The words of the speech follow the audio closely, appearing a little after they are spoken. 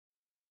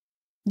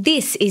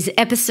This is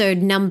episode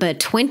number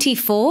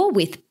 24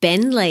 with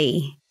Ben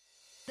Lee.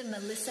 The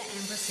Melissa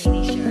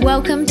Ambrosini Show.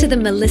 Welcome to the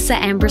Melissa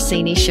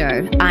Ambrosini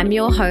Show. I'm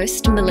your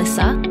host,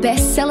 Melissa,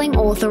 best-selling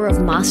author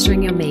of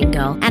Mastering Your Mean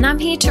Girl, and I'm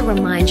here to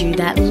remind you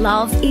that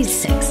love is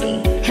sexy,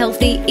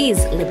 healthy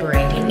is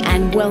liberating,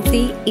 and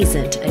wealthy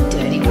isn't a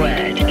dirty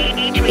word.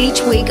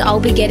 Each week, I'll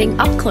be getting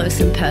up close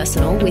and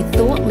personal with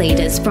thought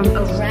leaders from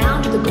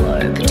around the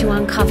globe to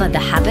uncover the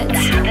habits,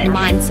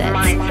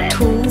 mindsets,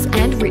 tools,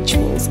 and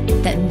rituals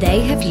that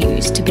they have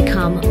used to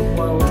become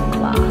world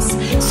class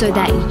so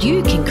that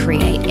you can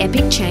create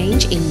epic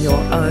change in your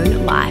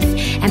own life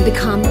and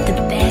become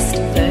the best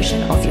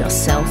version of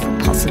yourself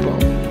possible.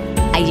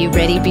 Are you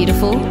ready,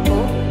 beautiful?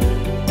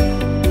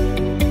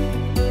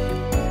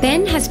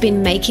 Ben has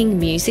been making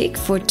music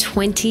for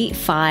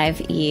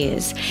 25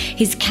 years.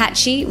 His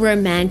catchy,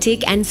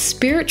 romantic, and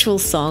spiritual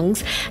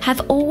songs have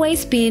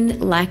always been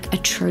like a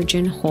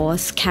Trojan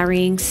horse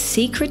carrying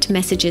secret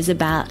messages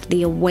about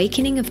the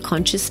awakening of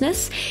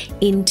consciousness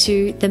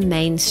into the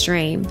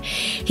mainstream.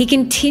 He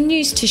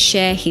continues to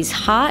share his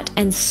heart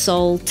and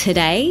soul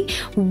today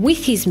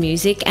with his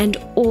music and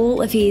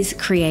all of his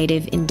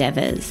creative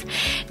endeavors.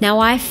 Now,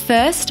 I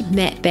first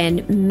met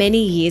Ben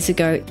many years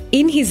ago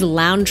in his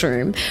lounge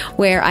room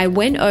where I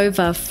went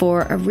over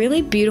for a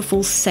really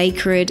beautiful,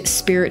 sacred,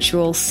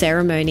 spiritual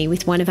ceremony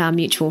with one of our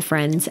mutual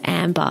friends,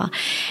 Amber.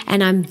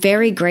 And I'm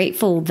very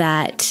grateful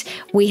that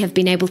we have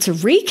been able to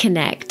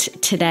reconnect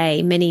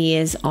today, many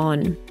years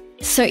on.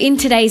 So in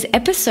today's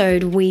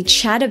episode, we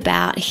chat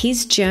about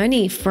his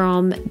journey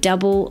from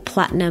double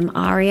platinum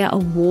ARIA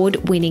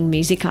Award winning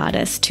music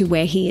artist to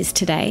where he is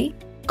today,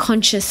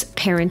 conscious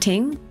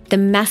parenting, the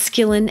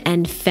masculine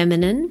and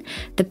feminine,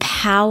 the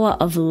power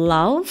of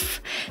love,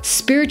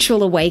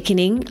 spiritual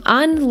awakening,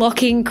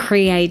 unlocking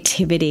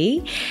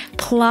creativity,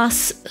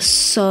 plus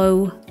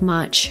so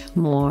much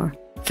more.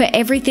 For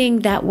everything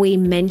that we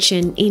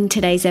mention in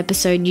today's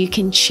episode, you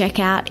can check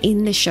out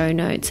in the show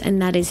notes,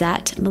 and that is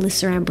at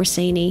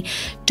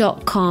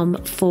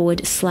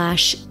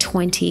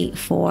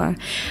melissaambrosini.com/24.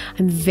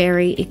 I'm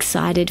very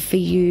excited for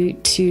you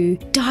to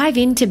dive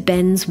into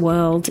Ben's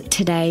world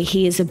today.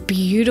 He is a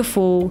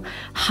beautiful,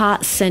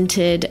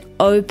 heart-centered,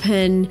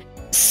 open,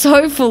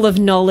 so full of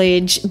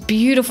knowledge,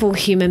 beautiful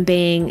human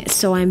being.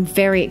 So I'm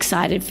very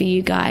excited for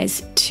you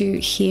guys to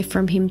hear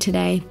from him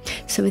today.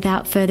 So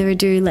without further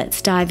ado,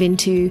 let's dive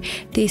into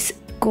this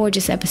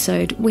gorgeous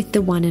episode with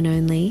the one and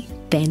only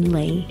Ben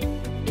Lee.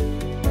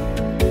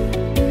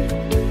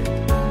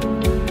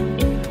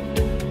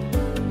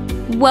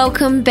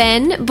 Welcome,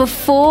 Ben.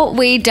 Before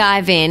we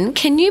dive in,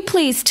 can you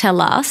please tell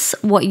us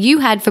what you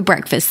had for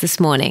breakfast this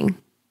morning?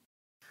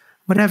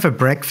 Whatever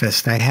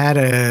breakfast, I had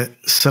a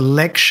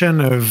selection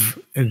of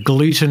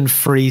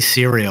gluten-free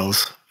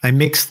cereals. I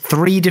mixed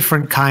 3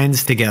 different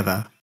kinds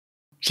together.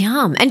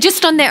 Yum. And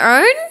just on their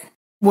own?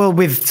 Well,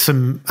 with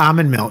some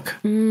almond milk.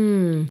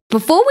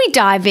 Before we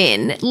dive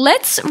in,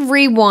 let's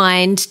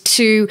rewind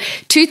to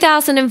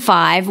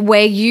 2005,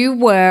 where you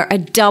were a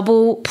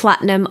double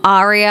platinum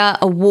ARIA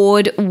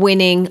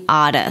award-winning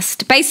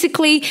artist.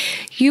 Basically,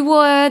 you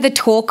were the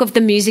talk of the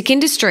music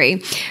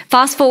industry.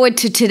 Fast forward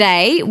to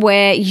today,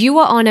 where you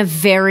are on a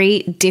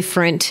very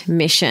different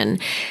mission.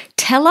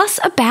 Tell us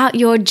about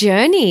your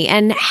journey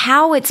and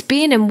how it's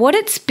been and what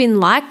it's been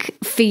like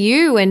for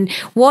you and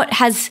what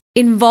has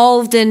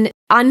involved and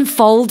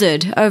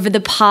unfolded over the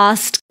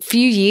past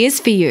few years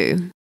for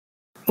you.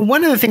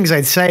 One of the things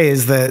I'd say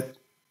is that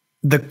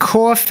the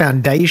core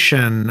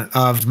foundation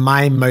of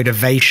my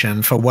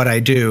motivation for what I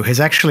do has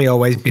actually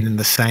always been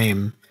the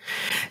same.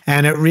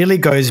 And it really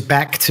goes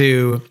back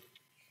to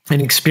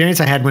an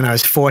experience I had when I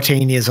was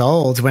 14 years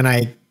old when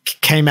I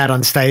came out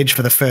on stage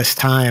for the first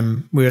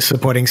time. We were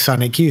supporting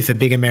Sonic Youth, a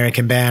big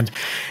American band,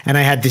 and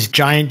I had this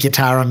giant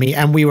guitar on me,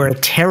 and we were a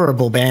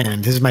terrible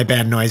band. This is my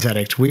band, Noise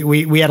Addict.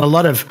 We had a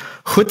lot of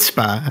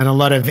chutzpah and a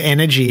lot of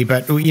energy,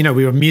 but we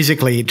were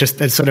musically just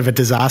a sort of a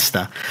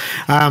disaster.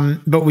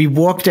 But we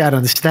walked out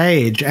on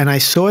stage, and I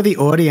saw the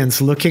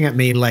audience looking at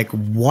me like,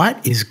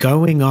 what is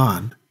going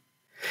on?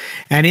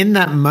 And in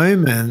that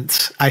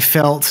moment, I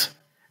felt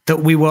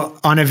that we were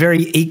on a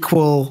very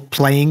equal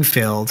playing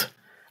field.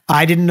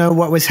 I didn't know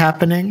what was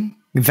happening.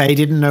 They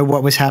didn't know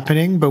what was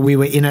happening, but we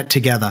were in it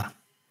together.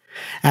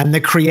 And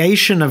the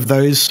creation of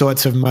those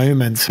sorts of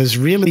moments has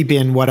really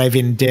been what I've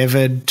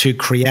endeavored to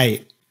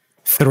create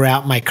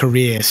throughout my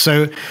career.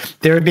 So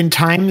there have been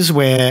times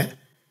where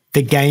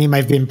the game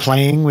I've been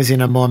playing was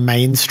in a more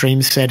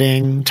mainstream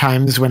setting,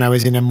 times when I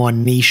was in a more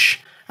niche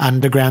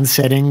underground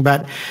setting,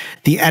 but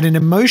at an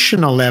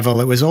emotional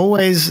level, it was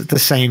always the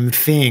same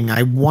thing.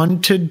 I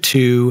wanted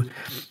to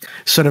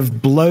sort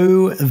of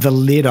blow the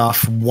lid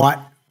off what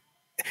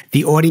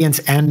the audience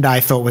and I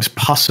thought was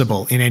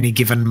possible in any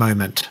given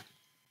moment.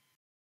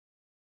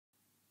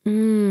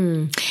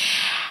 And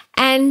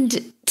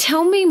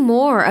tell me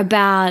more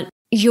about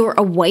your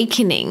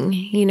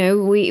awakening.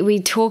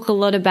 We talk a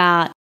lot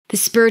about the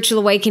spiritual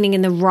awakening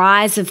and the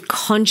rise of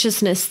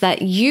consciousness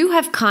that you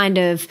have kind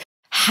of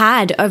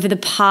had over the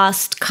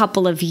past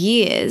couple of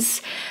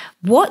years.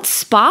 What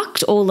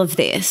sparked all of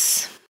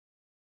this?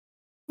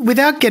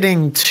 Without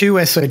getting too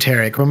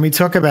esoteric, when we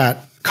talk about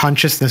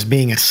consciousness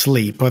being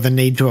asleep or the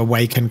need to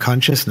awaken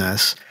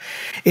consciousness,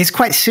 it's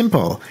quite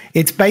simple.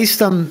 It's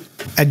based on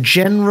a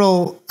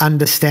general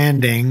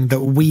understanding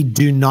that we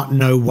do not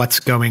know what's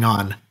going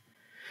on.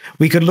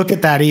 We could look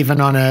at that even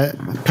on a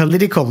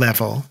political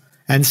level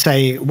and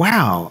say,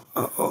 wow,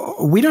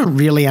 we don't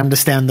really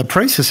understand the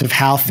process of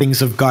how things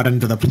have gotten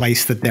to the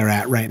place that they're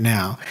at right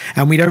now.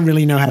 And we don't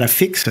really know how to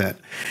fix it.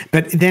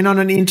 But then on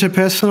an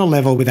interpersonal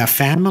level with our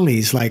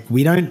families, like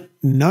we don't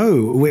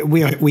know.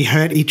 We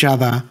hurt each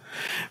other.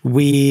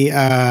 We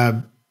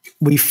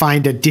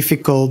find it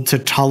difficult to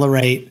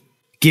tolerate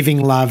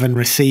giving love and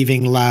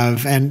receiving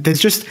love. And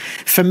there's just,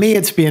 for me,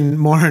 it's been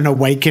more an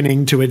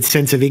awakening to a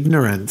sense of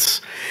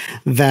ignorance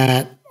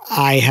that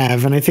I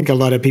have. And I think a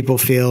lot of people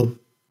feel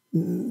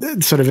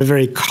sort of a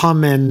very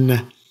common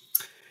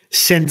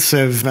sense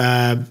of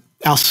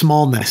our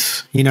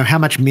smallness, how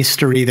much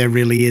mystery there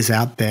really is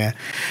out there.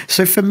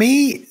 So for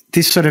me,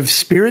 this sort of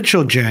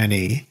spiritual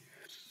journey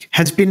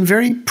has been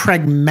very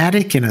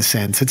pragmatic in a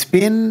sense.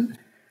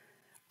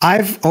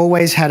 I've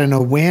always had an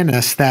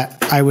awareness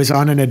that I was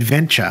on an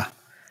adventure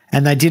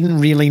and I didn't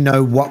really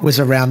know what was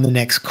around the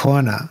next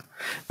corner.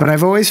 But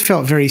I've always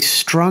felt very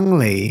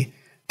strongly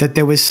that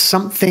there was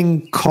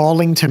something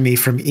calling to me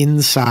from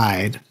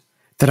inside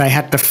that I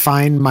had to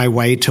find my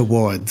way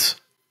towards.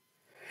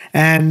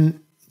 And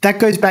that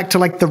goes back to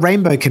like the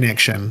rainbow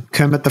connection,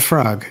 Kermit the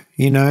Frog.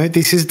 You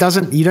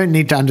don't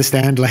need to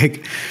understand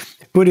like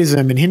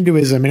Buddhism and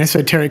Hinduism and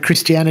esoteric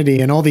Christianity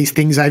and all these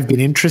things I've been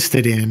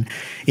interested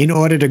in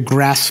order to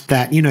grasp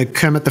that,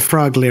 Kermit the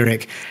Frog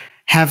lyric.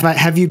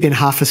 Have you been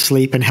half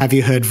asleep and have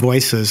you heard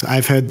voices?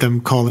 I've heard them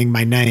calling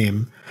my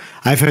name.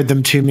 I've heard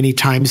them too many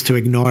times to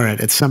ignore it.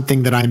 It's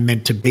something that I'm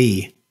meant to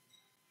be,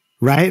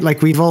 right?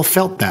 Like we've all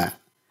felt that.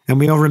 And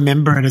we all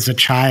remember it as a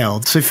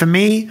child. So for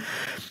me,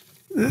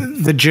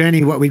 the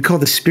journey, what we call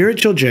the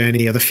spiritual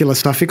journey or the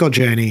philosophical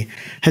journey,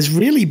 has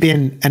really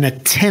been an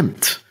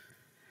attempt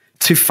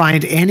to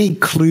find any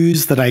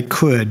clues that I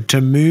could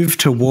to move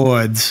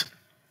towards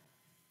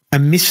a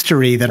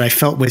mystery that I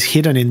felt was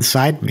hidden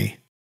inside me.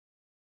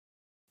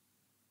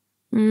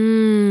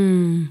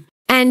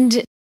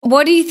 And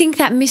what do you think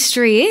that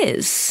mystery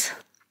is?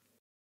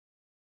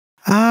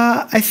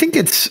 I think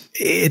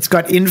it's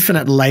got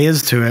infinite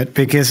layers to it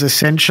because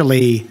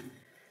essentially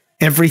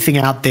everything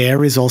out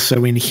there is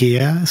also in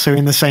here. So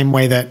in the same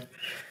way that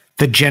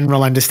the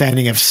general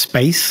understanding of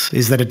space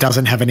is that it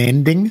doesn't have an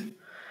ending,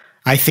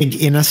 I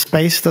think inner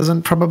space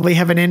doesn't probably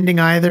have an ending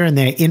either. And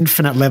there are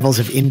infinite levels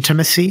of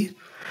intimacy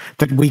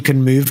that we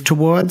can move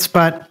towards.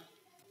 But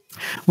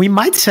we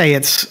might say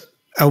it's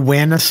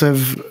awareness of,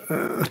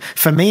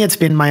 for me, it's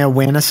been my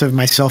awareness of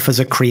myself as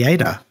a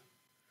creator.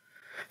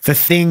 The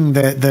thing,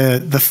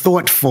 the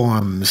thought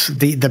forms,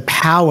 the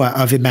power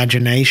of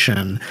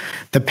imagination,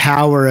 the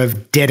power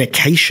of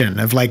dedication,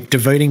 of like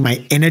devoting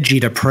my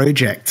energy to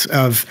projects,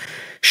 of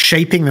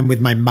shaping them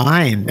with my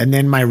mind, and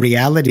then my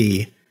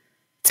reality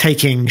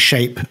taking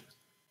shape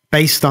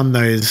based on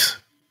those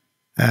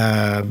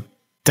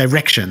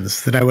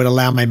directions that I would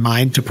allow my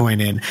mind to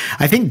point in.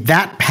 I think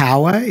that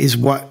power is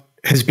what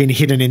has been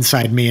hidden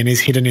inside me and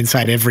is hidden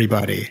inside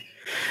everybody.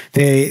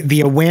 The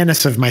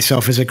awareness of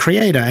myself as a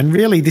creator. And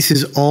really, this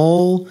is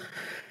all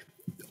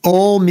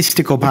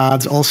mystical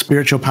paths, all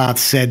spiritual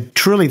paths said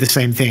truly the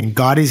same thing.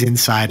 God is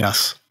inside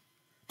us.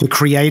 The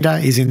creator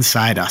is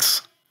inside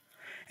us.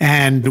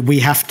 And we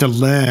have to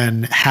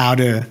learn how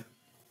to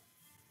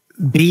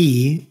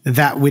be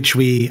that which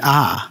we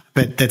are,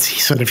 but that's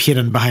sort of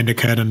hidden behind a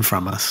curtain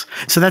from us.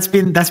 So that's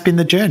been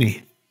the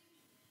journey.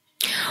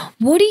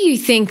 What do you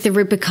think the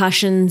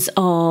repercussions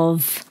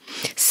of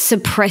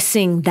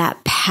suppressing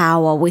that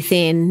power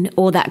within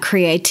or that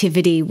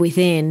creativity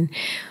within,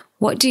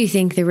 what do you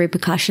think the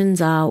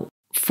repercussions are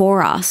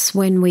for us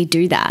when we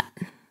do that?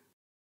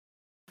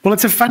 Well,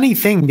 it's a funny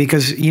thing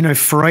because,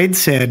 Freud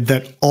said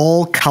that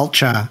all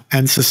culture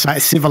and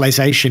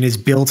civilization is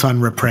built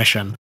on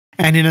repression.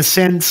 And in a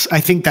sense,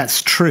 I think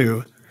that's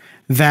true,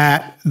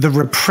 that the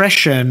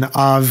repression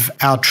of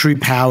our true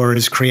power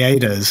as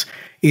creators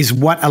is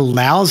what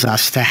allows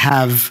us to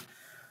have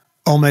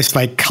almost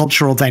like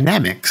cultural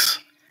dynamics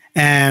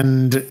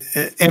and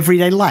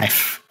everyday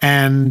life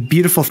and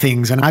beautiful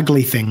things and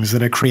ugly things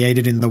that are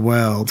created in the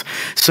world.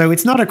 So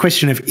it's not a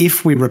question of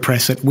if we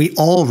repress it, we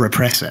all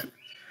repress it.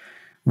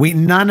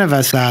 None of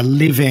us are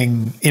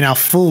living in our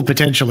full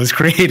potential as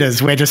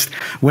creators.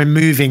 We're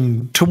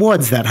moving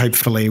towards that,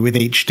 hopefully, with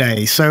each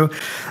day. So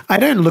I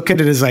don't look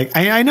at it as like,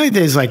 I know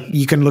there's like,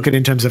 you can look at it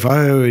in terms of,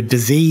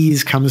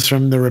 disease comes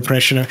from the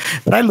repression.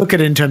 But I look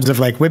at it in terms of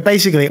like, we're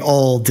basically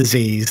all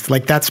diseased.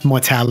 Like that's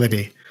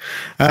mortality.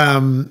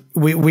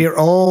 We're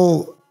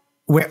all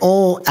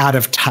out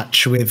of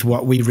touch with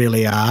what we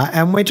really are.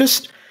 And we're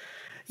just,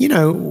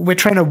 we're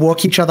trying to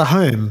walk each other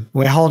home.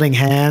 We're holding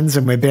hands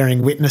and we're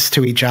bearing witness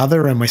to each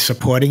other and we're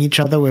supporting each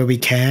other where we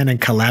can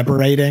and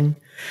collaborating.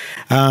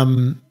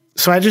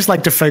 So I just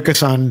like to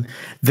focus on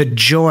the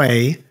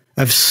joy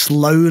of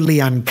slowly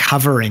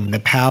uncovering the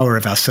power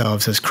of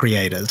ourselves as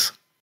creators.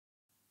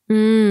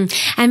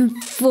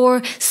 And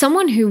for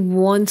someone who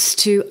wants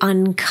to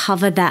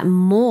uncover that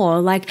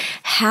more, like,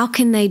 how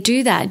can they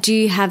do that? Do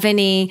you have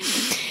any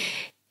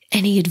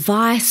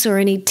advice or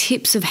any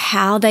tips of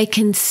how they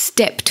can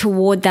step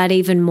toward that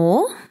even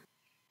more?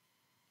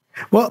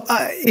 Well,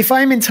 if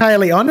I'm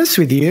entirely honest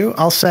with you,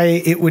 I'll say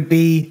it would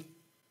be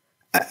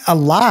a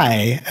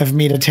lie of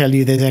me to tell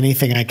you there's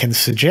anything I can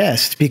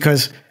suggest,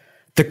 because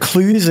the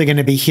clues are going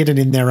to be hidden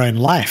in their own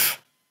life.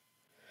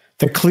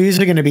 The clues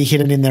are going to be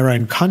hidden in their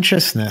own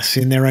consciousness,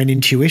 in their own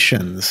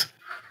intuitions,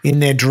 in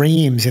their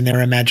dreams, in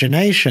their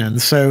imagination.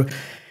 So,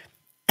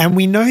 and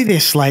we know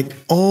this, like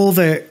all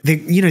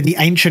the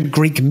ancient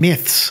Greek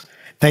myths,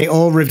 they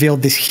all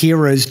revealed this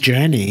hero's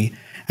journey.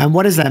 And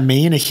what does that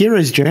mean? A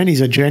hero's journey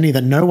is a journey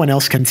that no one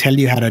else can tell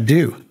you how to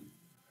do.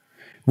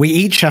 We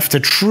each have to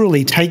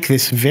truly take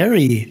this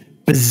very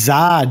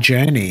bizarre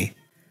journey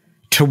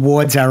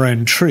towards our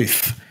own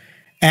truth.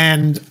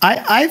 And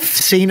I've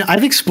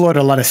explored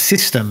a lot of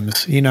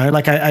systems,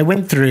 like I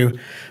went through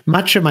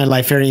much of my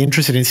life very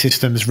interested in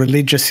systems,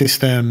 religious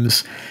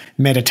systems,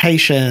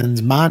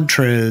 meditations,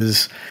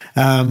 mantras.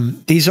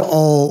 These are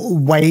all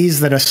ways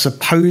that are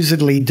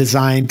supposedly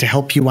designed to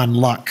help you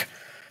unlock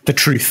the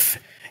truth.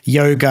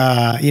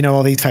 Yoga,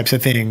 all these types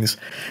of things.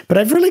 But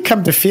I've really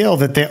come to feel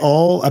that they're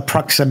all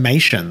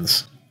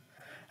approximations,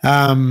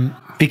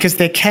 because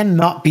there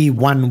cannot be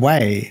one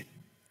way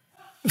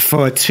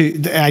for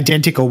two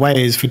identical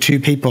ways for two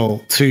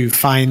people to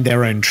find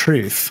their own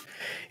truth.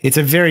 It's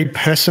a very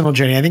personal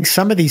journey. I think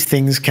some of these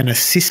things can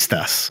assist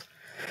us,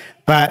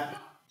 but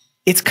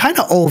it's kind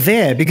of all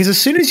there, because as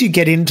soon as you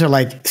get into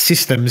like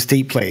systems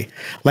deeply,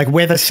 like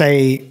whether,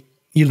 say,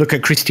 you look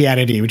at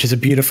Christianity, which is a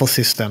beautiful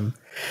system,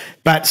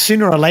 but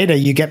sooner or later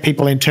you get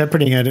people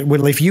interpreting it,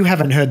 well, if you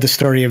haven't heard the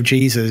story of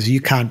Jesus, you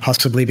can't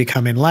possibly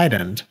become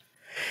enlightened.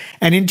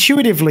 And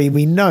intuitively,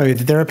 we know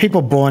that there are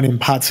people born in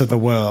parts of the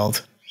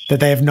world that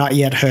they have not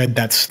yet heard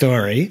that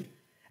story.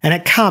 And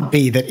it can't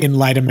be that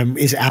enlightenment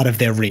is out of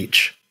their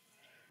reach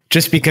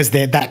just because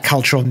that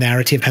cultural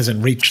narrative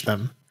hasn't reached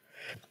them.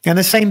 And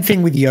the same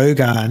thing with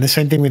yoga and the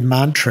same thing with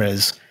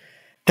mantras.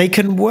 They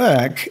can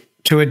work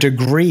to a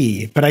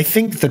degree, but I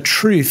think the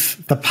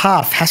truth, the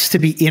path has to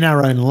be in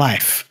our own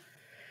life,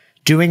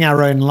 doing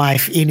our own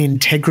life in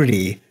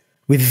integrity,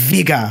 with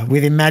vigor,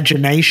 with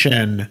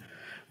imagination,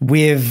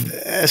 with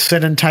a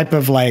certain type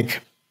of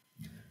like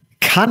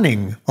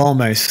cunning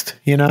almost,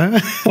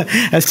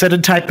 a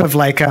certain type of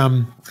like,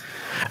 a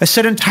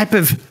certain type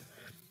of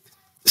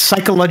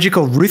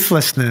psychological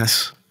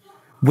ruthlessness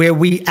where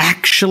we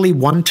actually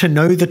want to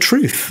know the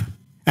truth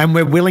and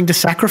we're willing to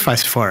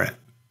sacrifice for it.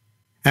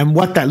 And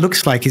what that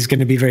looks like is going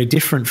to be very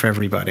different for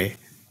everybody.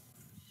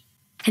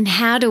 And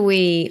how do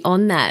we,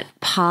 on that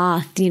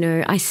path,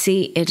 I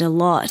see it a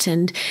lot,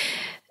 and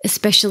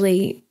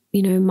especially,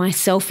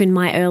 myself in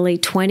my early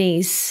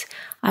 20s,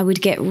 I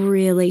would get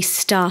really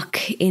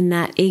stuck in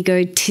that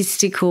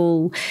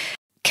egotistical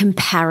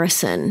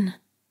comparison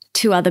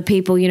to other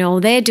people.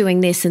 They're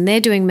doing this and they're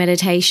doing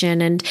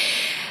meditation. And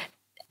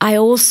I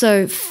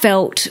also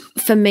felt,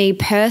 for me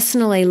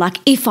personally, like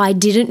if I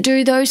didn't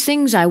do those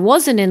things, I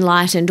wasn't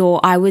enlightened or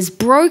I was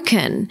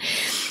broken.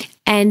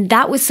 And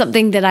that was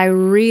something that I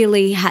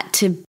really had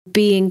to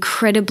be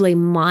incredibly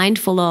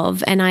mindful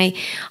of. And I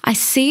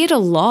see it a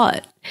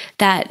lot,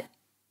 that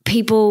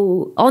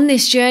people on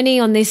this journey,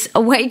 on this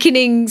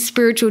awakening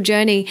spiritual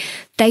journey,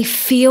 they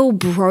feel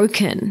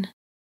broken.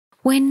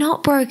 We're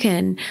not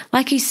broken.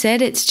 Like you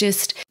said, it's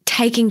just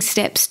taking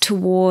steps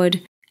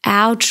toward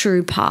our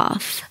true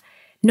path,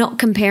 not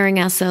comparing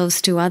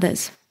ourselves to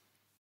others.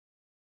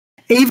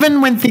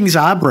 Even when things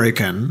are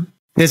broken,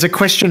 there's a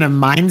question of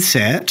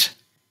mindset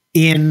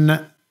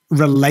in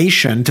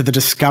relation to the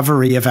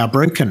discovery of our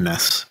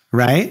brokenness,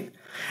 right?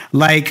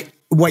 Like,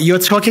 what you're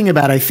talking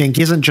about, I think,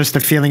 isn't just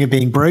a feeling of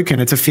being broken.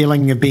 It's a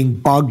feeling of being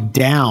bogged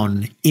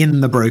down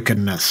in the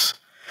brokenness,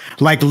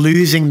 like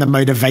losing the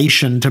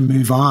motivation to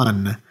move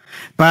on.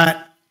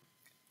 But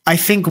I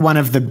think one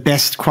of the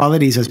best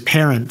qualities as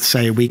parents,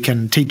 say, we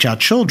can teach our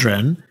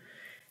children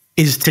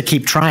is to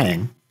keep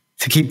trying,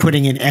 to keep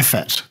putting in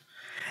effort,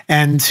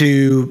 and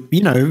to,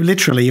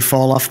 literally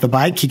fall off the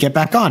bike, you get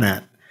back on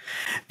it.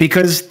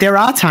 Because there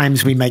are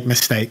times we make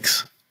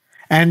mistakes.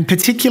 And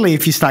particularly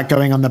if you start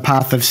going on the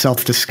path of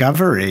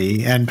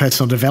self-discovery and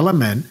personal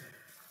development,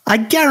 I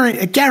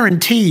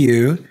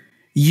guarantee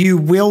you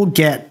will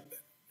get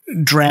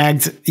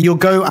dragged. You'll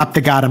go up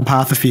the garden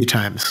path a few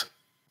times.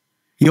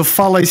 You'll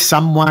follow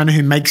someone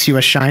who makes you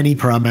a shiny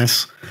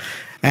promise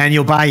and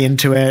you'll buy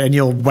into it and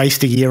you'll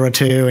waste a year or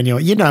two and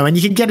and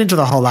you can get into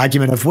the whole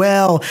argument of,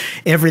 well,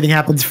 everything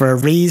happens for a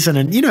reason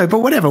and, but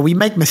whatever, we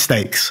make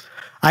mistakes.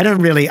 I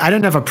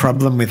don't have a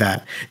problem with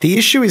that. The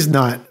issue is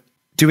not,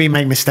 do we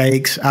make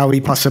mistakes? Are we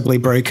possibly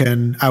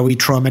broken? Are we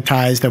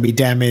traumatized? Are we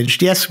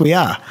damaged? Yes, we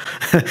are.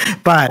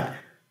 But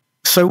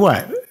so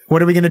what?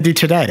 What are we going to do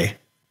today?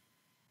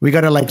 We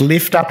got to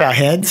lift up our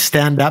heads,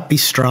 stand up, be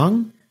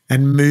strong,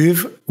 and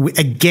move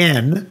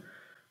again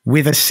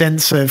with a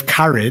sense of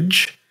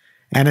courage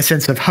and a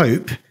sense of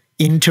hope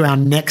into our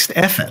next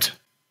effort.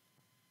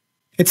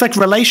 It's like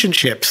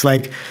relationships.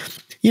 Like,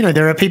 you know,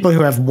 there are people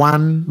who have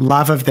one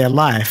love of their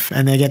life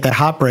and they get their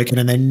heart broken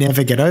and they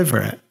never get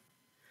over it.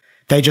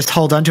 They just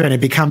hold on to it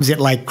and it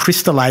like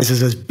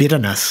crystallizes as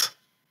bitterness.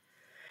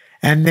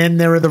 And then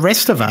there are the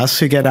rest of us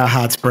who get our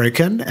hearts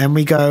broken and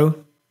we go,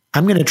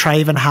 I'm going to try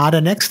even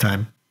harder next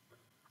time.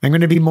 I'm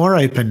going to be more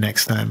open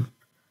next time.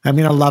 I'm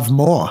going to love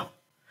more.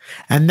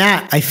 And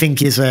that, I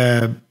think, it's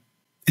a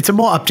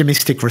more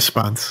optimistic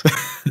response.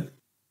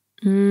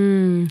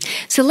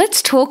 So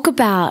let's talk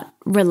about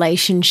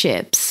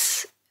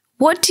relationships.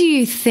 What do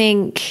you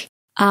think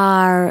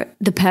are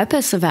the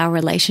purpose of our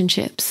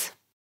relationships?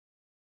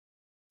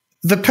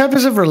 The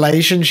purpose of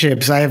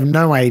relationships, I have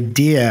no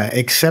idea,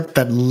 except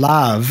that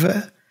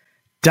love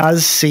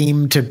does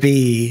seem to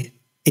be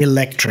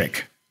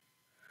electric.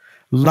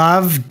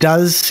 Love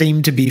does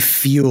seem to be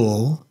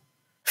fuel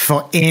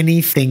for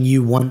anything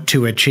you want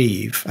to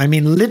achieve. I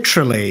mean,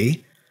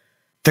 literally,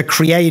 the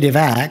creative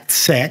act,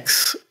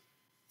 sex,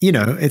 you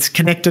know, it's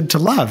connected to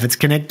love. It's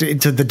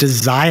connected to the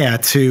desire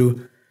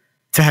to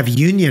have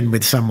union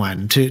with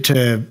someone,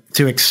 to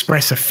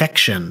express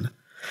affection.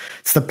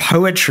 It's the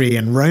poetry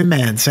and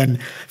romance.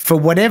 And for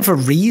whatever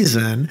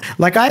reason,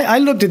 like I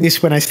looked at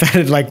this when I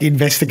started like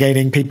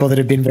investigating people that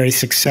have been very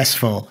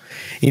successful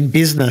in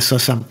business or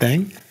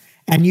something.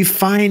 And you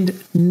find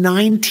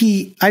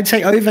I'd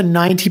say over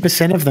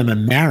 90% of them are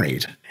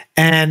married.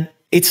 And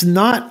it's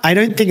not, I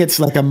don't think it's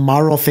like a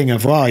moral thing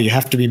of, well, you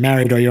have to be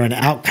married or you're an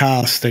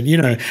outcast. And, you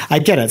know, I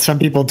get it. Some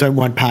people don't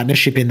want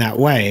partnership in that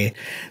way.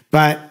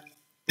 But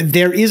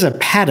there is a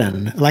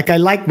pattern. Like I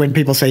like when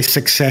people say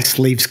success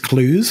leaves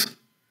clues.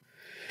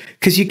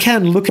 Because you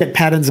can look at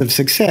patterns of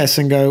success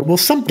and go, well,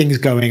 something's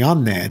going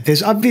on there.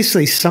 There's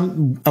obviously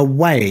a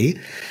way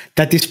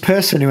that this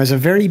person who has a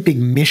very big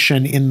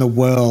mission in the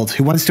world,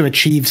 who wants to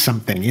achieve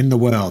something in the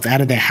world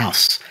out of their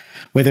house,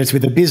 whether it's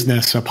with a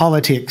business or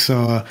politics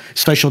or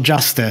social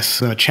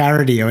justice or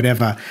charity or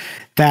whatever,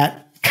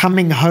 that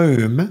coming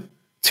home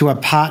to a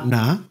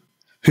partner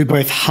who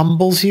both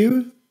humbles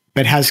you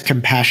but has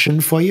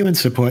compassion for you and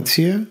supports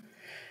you,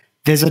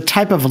 there's a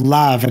type of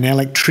love and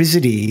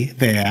electricity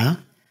there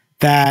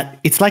that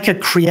it's like a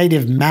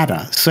creative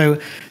matter. So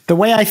the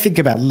way I think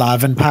about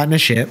love and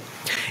partnership,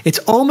 it's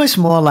almost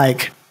more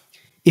like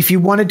if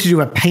you wanted to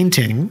do a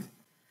painting,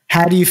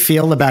 how do you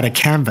feel about a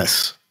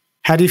canvas?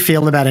 How do you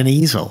feel about an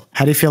easel?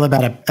 How do you feel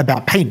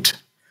about paint?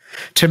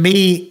 To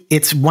me,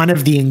 it's one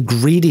of the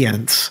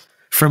ingredients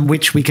from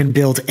which we can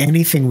build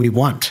anything we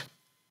want.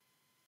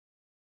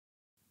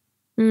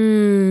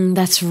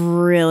 That's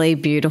really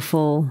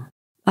beautiful.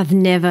 I've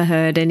never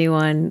heard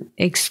anyone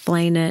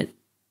explain it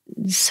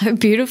so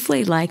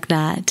beautifully like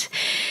that.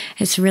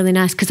 It's really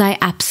nice because I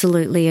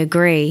absolutely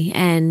agree.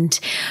 And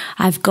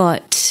I've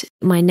got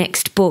my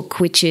next book,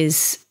 which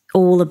is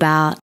all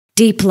about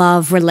deep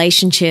love,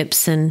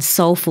 relationships, and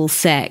soulful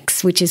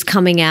sex, which is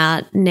coming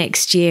out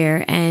next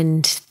year.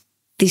 And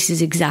this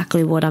is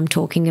exactly what I'm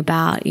talking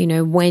about. You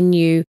know, when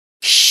you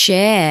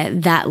share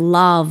that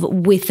love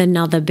with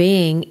another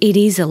being, it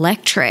is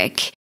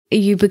electric.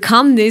 You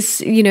become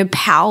this, you know,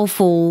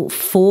 powerful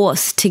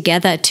force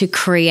together to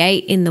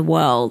create in the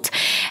world.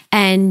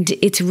 And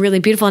it's really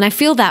beautiful. And I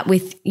feel that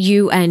with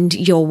you and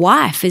your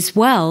wife as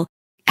well.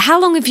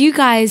 How long have you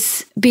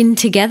guys been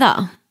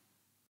together?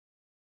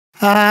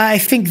 I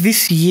think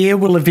this year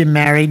we'll have been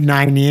married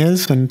 9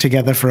 years and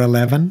together for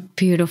 11.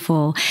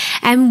 Beautiful.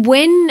 And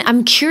when,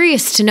 I'm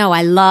curious to know,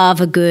 I love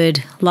a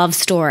good love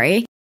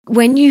story.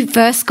 When you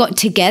first got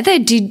together,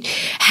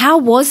 how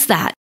was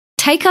that?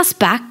 Take us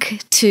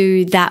back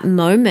to that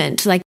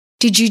moment. Like,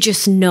 did you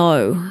just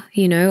know,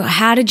 you know,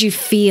 how did you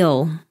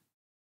feel?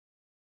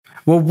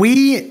 Well,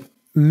 we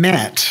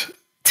met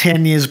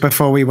 10 years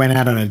before we went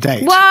out on a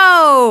date.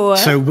 Whoa!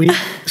 So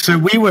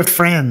we were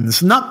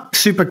friends, not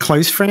super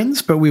close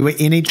friends, but we were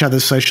in each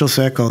other's social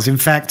circles. In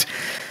fact,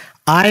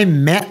 I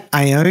met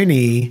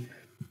Ione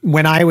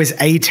when I was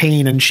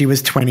 18 and she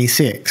was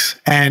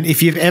 26. And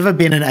if you've ever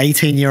been an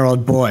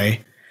 18-year-old boy,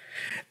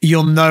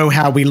 you'll know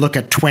how we look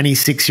at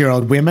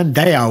 26-year-old women.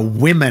 They are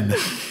women,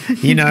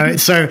 you know.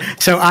 So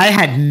I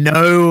had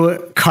no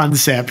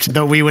concept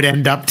that we would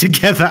end up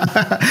together.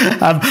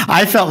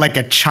 I felt like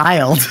a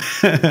child.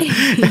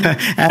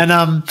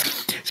 And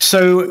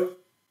so,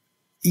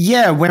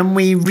 yeah, when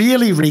we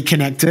really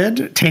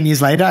reconnected 10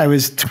 years later, I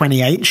was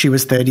 28, she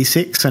was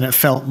 36, and it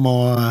felt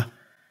more,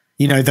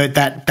 you know,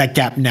 that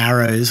gap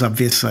narrows,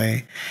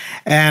 obviously.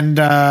 And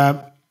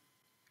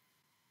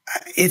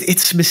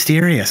it's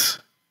mysterious.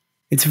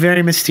 It's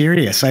very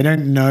mysterious. I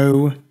don't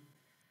know.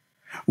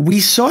 We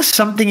saw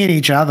something in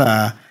each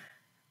other.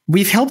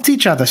 We've helped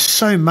each other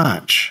so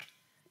much,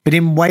 but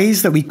in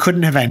ways that we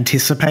couldn't have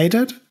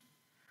anticipated.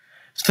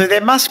 So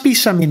there must be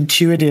some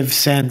intuitive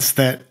sense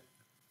that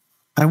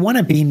I want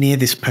to be near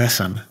this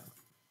person.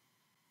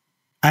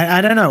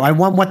 I don't know. I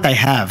want what they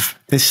have.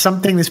 There's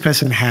something this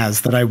person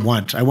has that I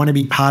want. I want to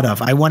be part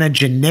of. I want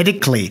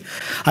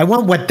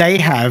what they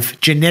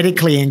have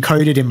genetically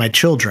encoded in my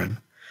children.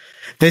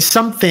 there's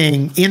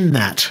something in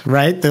that,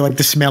 right? They're like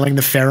the smelling,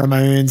 the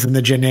pheromones and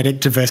the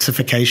genetic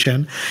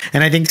diversification.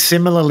 And I think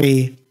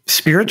similarly,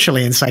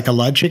 spiritually and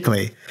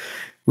psychologically,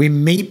 we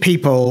meet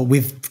people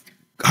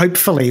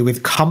hopefully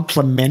with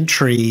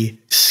complementary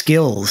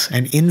skills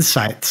and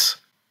insights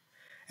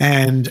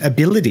and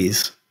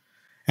abilities.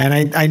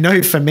 And I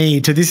know for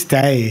me to this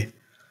day,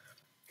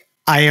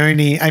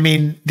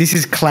 this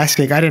is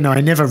classic. I don't know.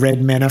 I never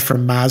read Men Are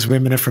From Mars,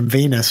 Women Are From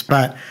Venus,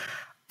 but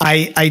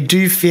I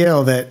do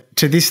feel that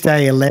to this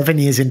day, 11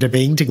 years into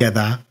being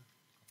together,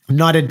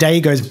 not a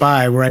day goes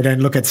by where I don't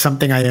look at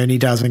something Ione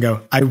does and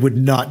go, I would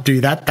not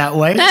do that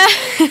way.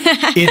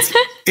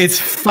 It's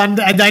fun.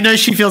 And I know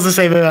she feels the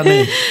same about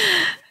me.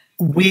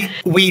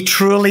 We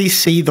truly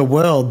see the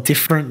world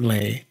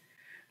differently.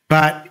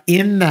 But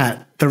in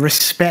that, the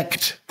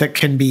respect that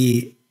can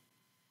be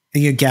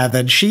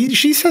gathered,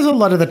 she says a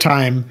lot of the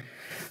time,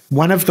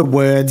 one of the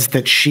words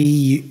that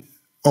she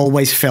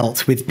always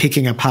felt with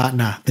picking a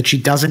partner that she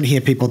doesn't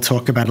hear people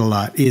talk about a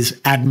lot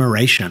is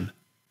admiration.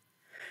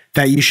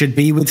 That you should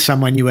be with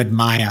someone you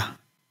admire.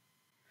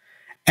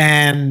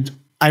 And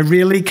I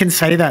really can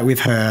say that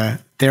with her.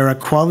 There are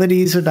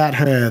qualities about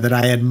her that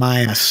I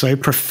admire so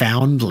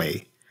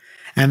profoundly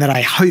and that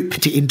I hope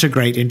to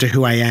integrate into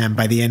who I am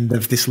by the end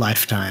of this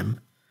lifetime.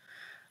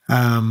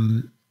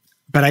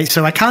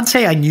 So I can't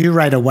say I knew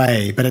right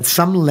away, but at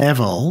some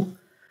level,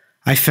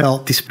 I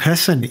felt this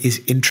person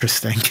is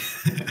interesting.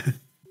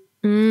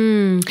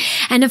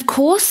 And of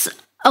course,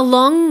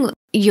 along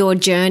your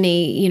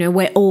journey,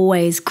 we're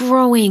always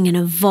growing and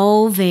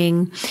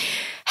evolving.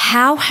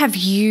 How have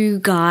you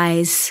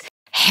guys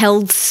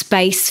held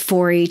space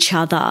for each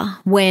other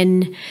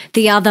when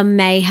the other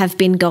may have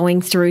been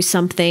going through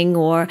something,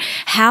 or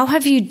how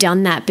have you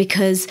done that?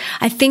 Because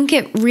I think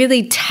it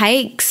really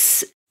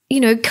takes,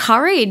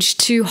 courage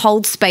to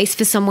hold space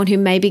for someone who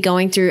may be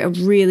going through a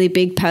really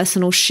big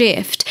personal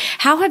shift.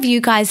 How have you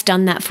guys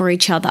done that for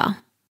each other?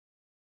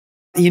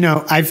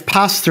 I've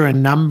passed through a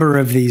number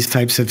of these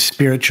types of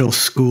spiritual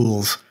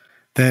schools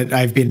that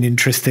I've been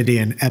interested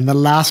in. And the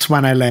last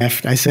one I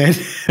left, I said,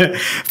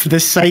 for the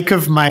sake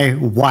of my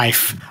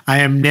wife, I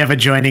am never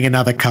joining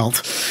another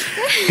cult.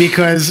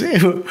 Because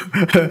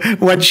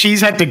what she's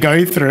had to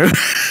go through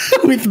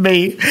with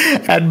me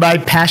and my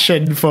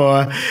passion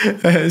for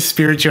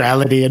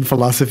spirituality and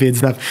philosophy and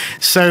stuff.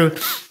 So,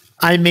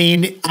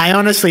 I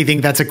honestly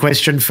think that's a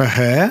question for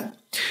her.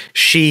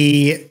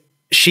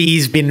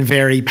 She's been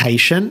very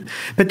patient,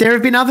 but there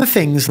have been other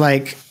things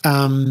like,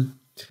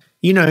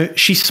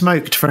 she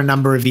smoked for a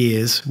number of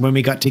years when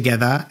we got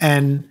together,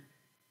 and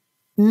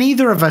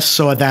neither of us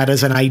saw that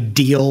as an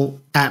ideal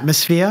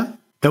atmosphere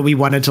that we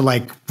wanted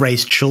to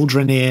raise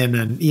children in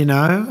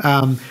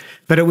and,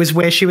 but it was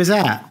where she was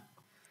at.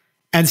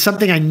 And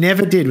something I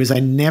never did was I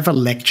never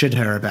lectured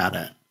her about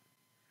it.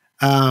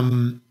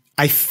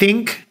 I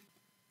think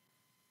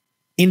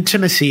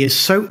intimacy is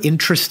so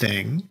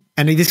interesting,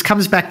 and this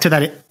comes back to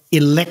that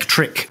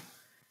electric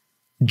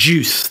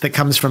juice that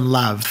comes from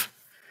love,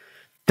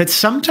 that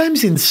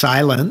sometimes in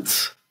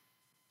silence,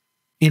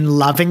 in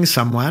loving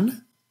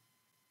someone,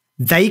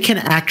 they can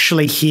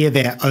actually hear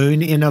their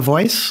own inner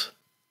voice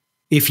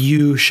if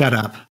you shut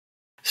up.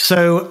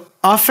 So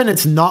often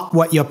it's not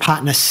what your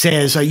partner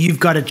says, or you've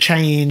got to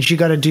change, you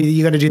got to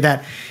do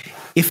that.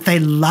 If they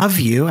love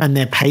you and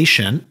they're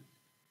patient,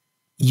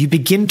 you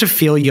begin to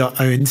feel your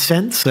own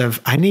sense of,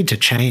 I need to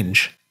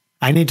change.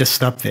 I need to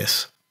stop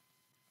this.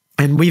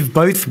 And we've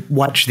both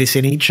watched this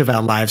in each of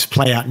our lives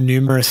play out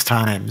numerous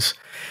times.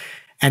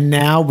 And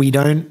now we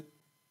don't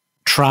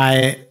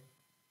try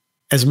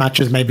as much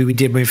as maybe we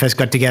did when we first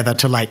got together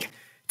to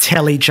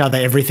tell each other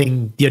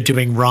everything you're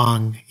doing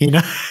wrong,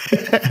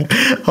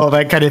 all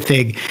that kind of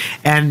thing.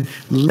 And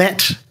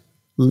let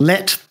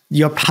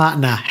your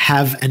partner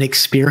have an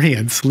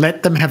experience.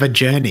 Let them have a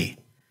journey.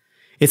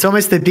 It's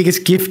almost the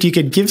biggest gift you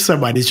can give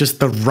someone is just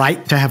the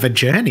right to have a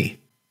journey.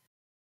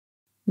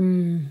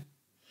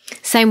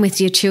 Same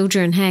with your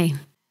children, hey?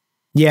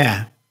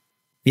 Yeah.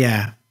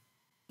 Yeah.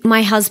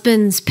 My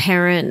husband's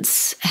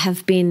parents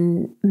have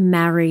been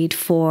married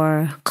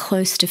for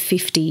close to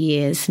 50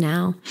 years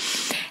now.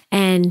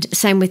 And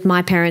same with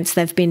my parents,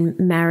 they've been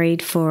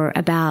married for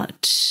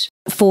about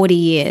 40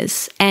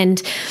 years.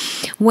 And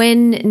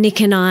when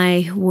Nick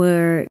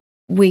and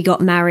we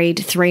got married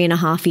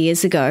 3.5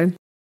 years ago,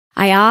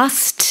 I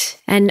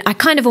asked, and I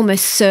kind of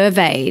almost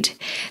surveyed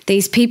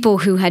these people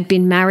who had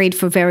been married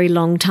for a very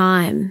long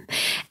time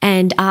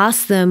and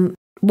asked them,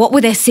 what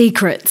were their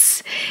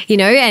secrets,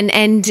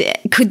 and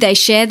could they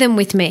share them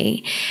with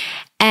me?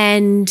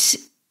 And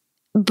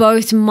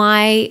both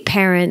my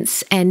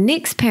parents and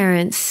Nick's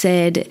parents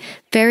said,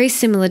 very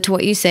similar to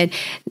what you said,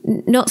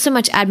 not so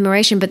much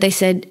admiration, but they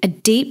said a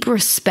deep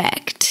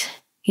respect.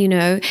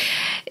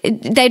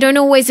 They don't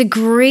always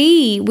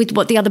agree with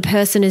what the other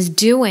person is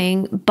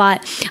doing,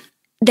 but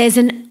there's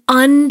an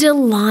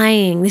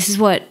underlying, this is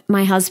what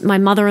my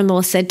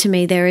mother-in-law said to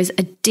me, there is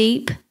a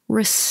deep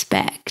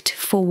respect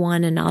for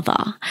one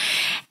another.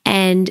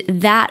 And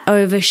that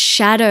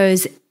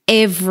overshadows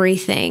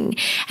everything.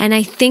 And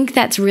I think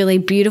that's really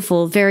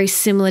beautiful, very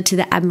similar to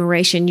the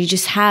admiration. You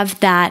just have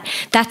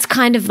that's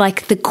kind of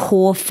like the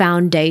core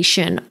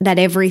foundation that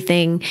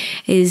everything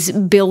is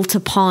built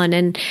upon.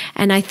 And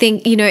I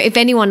think, if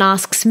anyone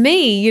asks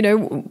me,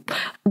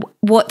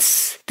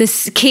 what's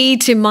the key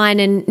to mine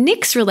and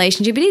Nick's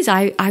relationship, it is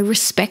I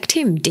respect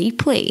him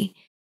deeply.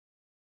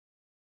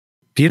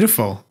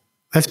 Beautiful.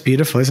 That's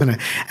beautiful, isn't it?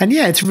 And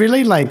yeah, it's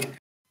really like,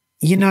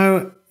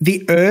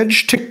 the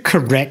urge to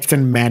correct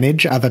and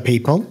manage other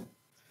people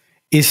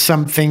is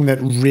something that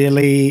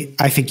really,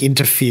 I think,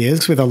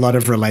 interferes with a lot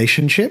of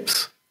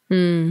relationships.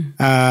 You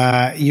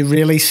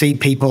really see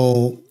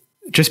people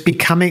just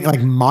becoming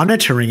like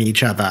monitoring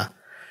each other.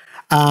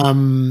 I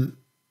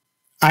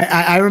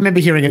remember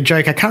hearing a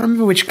joke. I can't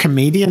remember which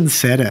comedian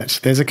said it.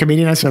 There's a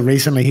comedian I saw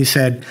recently who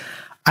said,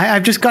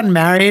 I've just gotten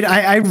married.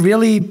 I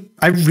really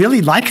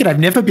like it. I've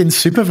never been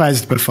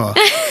supervised before.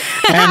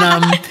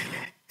 And,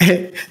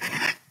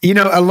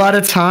 a lot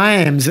of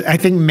times I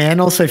think men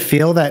also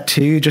feel that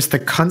too, just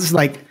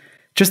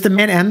the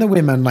men and the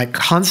women, like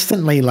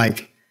constantly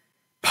like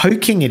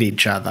poking at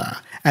each other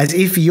as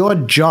if your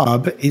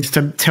job is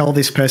to tell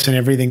this person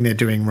everything they're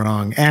doing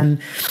wrong.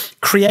 And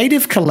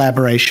creative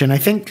collaboration, I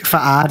think for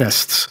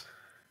artists,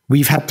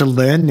 we've had to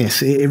learn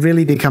this. It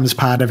really becomes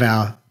part of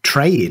our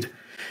trade,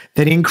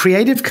 that in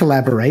creative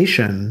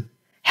collaboration,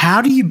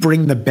 how do you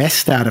bring the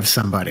best out of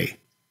somebody?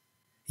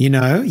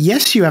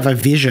 Yes, you have a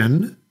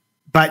vision,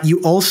 but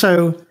you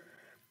also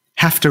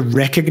have to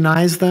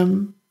recognize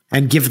them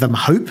and give them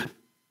hope.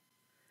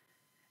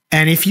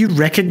 And if you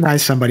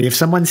recognize somebody, if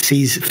someone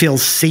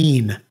feels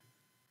seen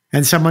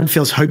and someone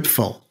feels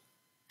hopeful,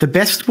 the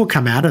best will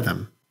come out of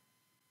them.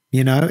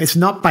 It's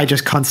not by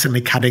just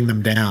constantly cutting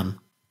them down.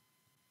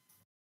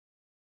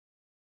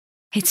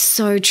 It's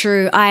so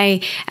true.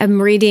 I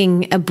am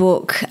reading a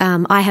book.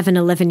 I have an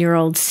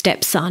 11-year-old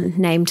stepson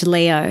named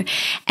Leo,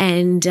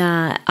 and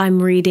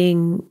I'm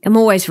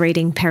always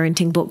reading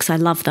parenting books. I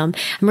love them.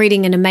 I'm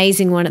reading an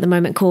amazing one at the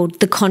moment called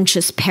The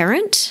Conscious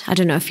Parent. I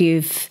don't know if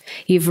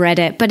you've read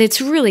it, but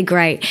it's really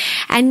great.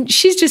 And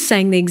she's just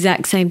saying the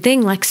exact same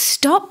thing, like,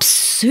 stop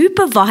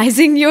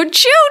supervising your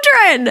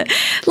children.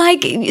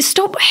 Like,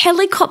 stop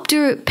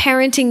helicopter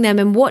parenting them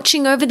and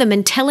watching over them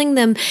and telling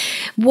them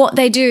what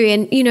they do.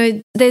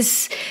 And,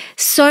 there's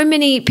so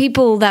many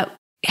people that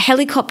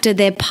helicopter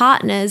their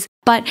partners,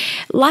 but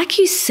like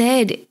you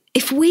said,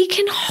 if we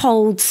can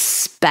hold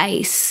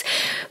space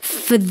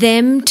for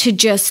them to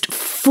just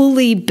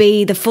fully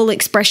be the full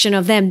expression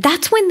of them,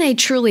 that's when they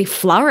truly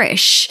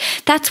flourish.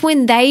 That's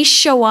when they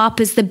show up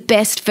as the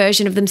best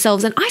version of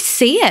themselves. And I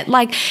see it.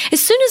 Like,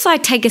 as soon as I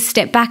take a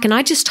step back and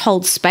I just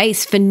hold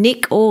space for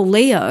Nick or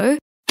Leo,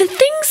 the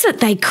things that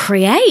they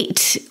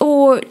create,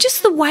 or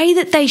just the way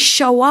that they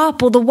show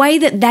up, or the way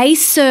that they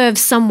serve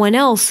someone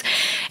else,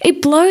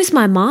 it blows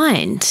my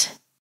mind.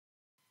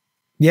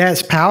 Yeah,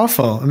 it's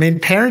powerful. I mean,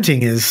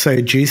 parenting is so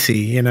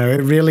juicy. It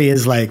really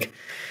is like,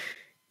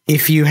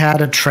 if you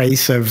had a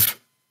trace of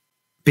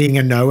being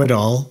a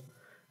know-it-all,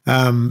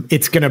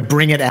 it's going to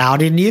bring it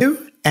out in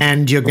you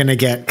and you're going to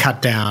get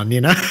cut down.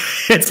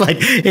 It's like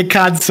it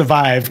can't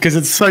survive because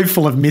it's so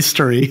full of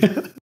mystery.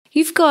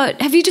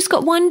 Have you just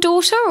got one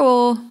daughter,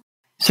 or?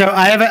 So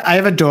I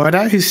have a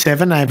daughter who's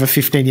 7. I have a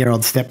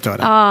 15-year-old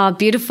stepdaughter. Oh,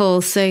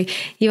 beautiful. So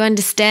you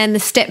understand the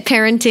step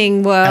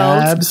parenting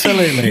world.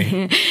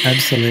 Absolutely.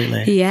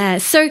 Absolutely. Yeah.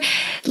 So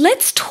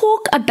let's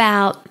talk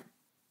about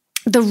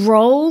the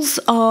roles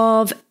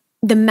of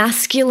the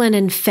masculine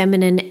and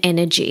feminine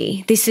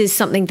energy. This is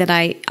something that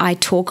I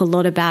talk a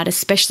lot about,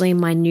 especially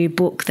in my new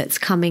book that's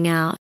coming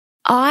out.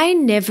 I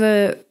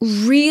never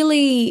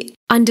really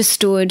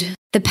understood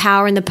the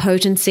power and the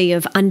potency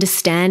of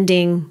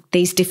understanding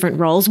these different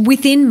roles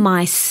within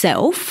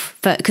myself,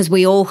 because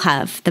we all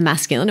have the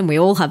masculine and we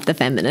all have the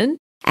feminine,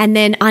 and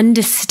then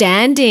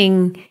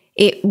understanding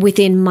it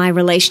within my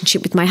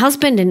relationship with my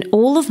husband and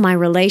all of my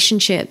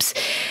relationships.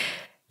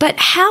 But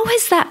how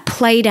has that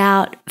played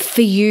out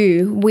for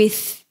you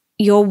with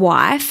your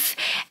wife?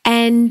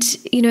 And,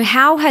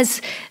 how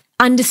has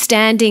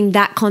understanding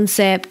that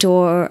concept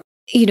or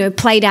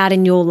played out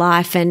in your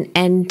life,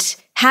 and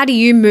how do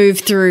you move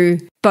through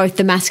both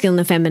the masculine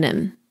and the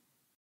feminine?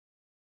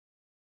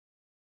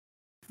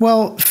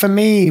 Well, for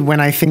me, when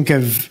I think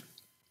of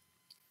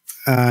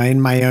in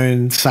my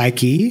own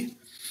psyche,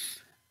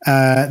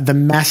 the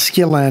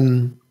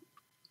masculine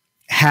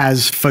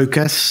has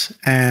focus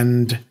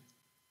and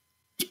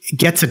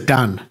gets it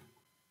done.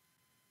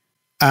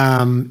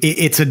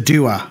 It's a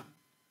doer.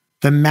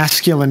 The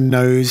masculine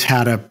knows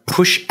how to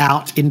push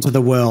out into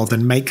the world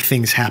and make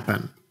things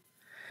happen.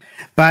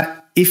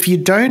 But if you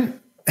don't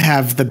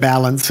have the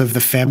balance of the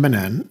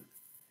feminine,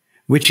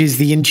 which is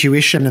the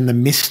intuition and the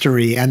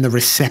mystery and the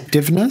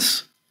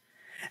receptiveness,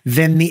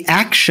 then the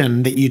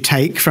action that you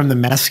take from the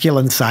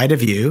masculine side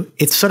of you,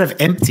 it's sort of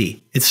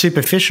empty. It's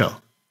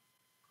superficial,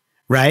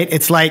 right?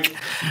 It's like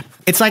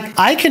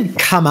I can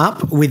come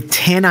up with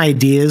 10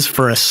 ideas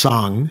for a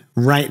song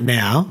right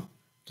now,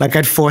 like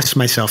I'd force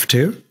myself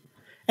to,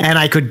 and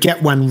I could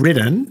get one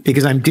written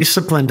because I'm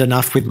disciplined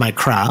enough with my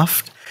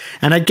craft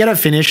And I'd get it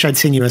finished, I'd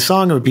sing you a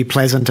song, it would be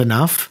pleasant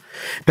enough,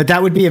 but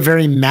that would be a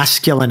very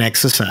masculine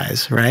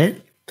exercise,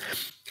 right?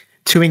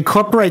 To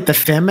incorporate the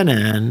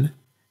feminine,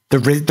 the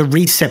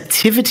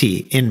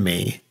receptivity in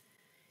me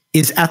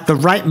is at the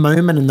right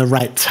moment and the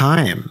right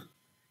time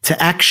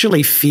to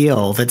actually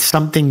feel that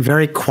something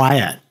very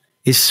quiet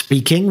is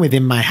speaking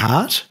within my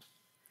heart,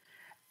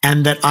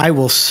 and that I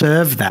will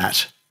serve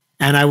that,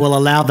 and I will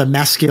allow the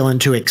masculine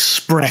to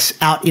express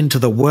out into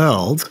the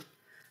world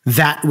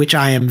that which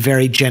I am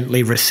very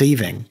gently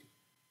receiving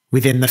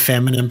within the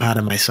feminine part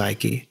of my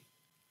psyche.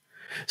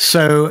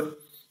 So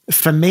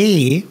for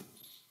me,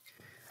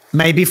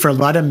 maybe for a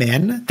lot of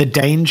men, the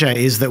danger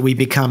is that we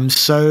become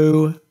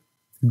so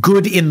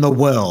good in the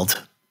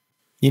world.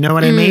 You know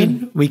what I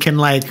mean? We can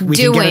can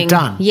get it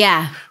done.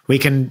 Yeah. We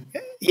can,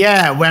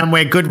 when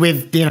we're good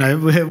with,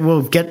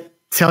 we'll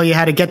tell you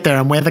how to get there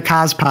and where the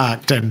car's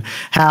parked and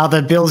how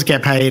the bills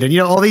get paid and,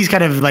 all these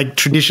kind of like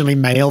traditionally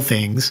male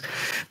things.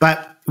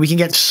 But we can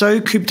get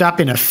so cooped up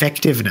in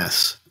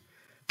effectiveness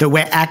that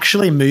we're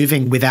actually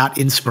moving without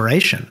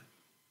inspiration.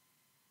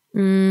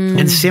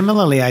 And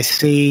similarly, I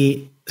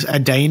see a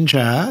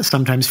danger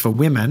sometimes for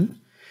women,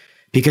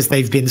 because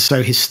they've been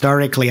so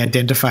historically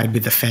identified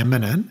with the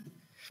feminine,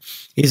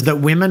 is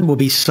that women will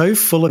be so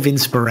full of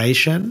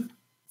inspiration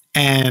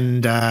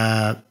and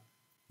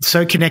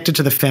so connected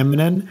to the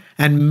feminine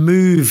and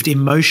moved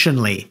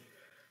emotionally,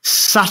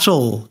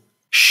 subtle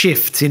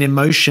shifts in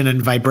emotion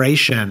and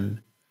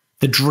vibration,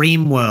 the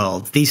dream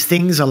world. These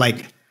things are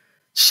like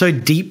so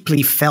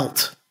deeply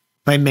felt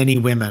by many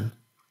women.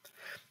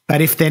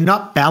 But if they're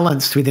not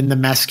balanced within the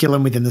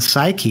masculine, within the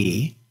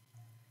psyche,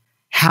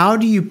 how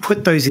do you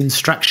put those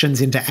instructions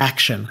into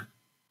action?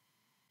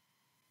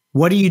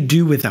 What do you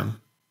do with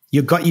them?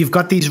 You've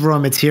got these raw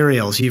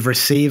materials, you've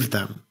received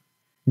them.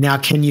 Now,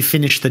 can you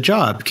finish the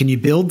job? Can you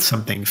build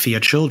something for your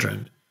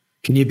children?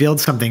 Can you build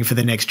something for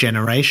the next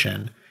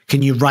generation?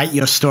 Can you write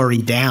your story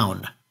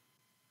down?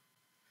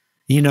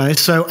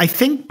 So I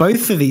think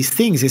both of these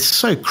things is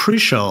so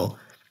crucial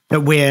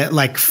that we're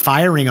like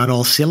firing on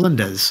all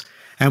cylinders,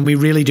 and we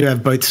really do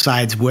have both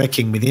sides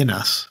working within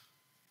us.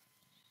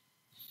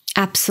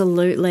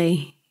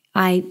 Absolutely.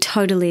 I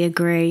totally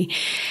agree.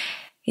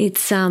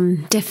 It's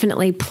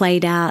definitely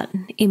played out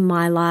in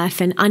my life,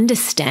 and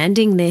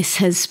understanding this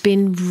has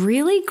been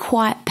really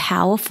quite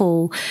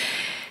powerful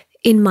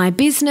in my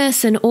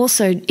business and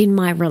also in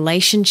my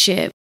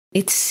relationship.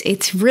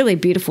 It's really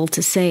beautiful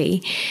to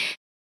see.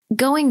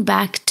 Going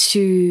back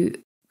to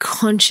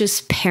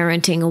conscious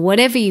parenting, or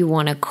whatever you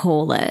want to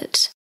call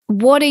it,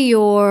 what are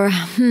your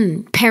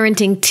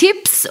parenting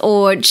tips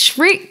or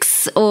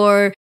tricks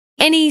or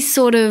any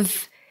sort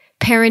of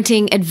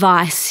parenting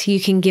advice you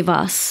can give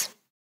us?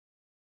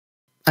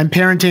 I'm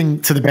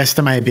parenting to the best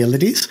of my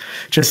abilities,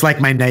 just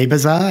like my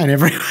neighbors are and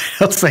everyone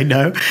else I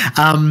know.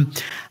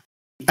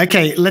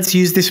 Okay, let's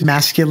use this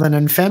masculine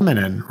and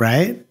feminine,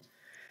 right?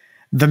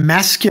 The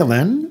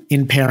masculine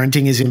in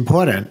parenting is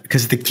important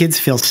because the kids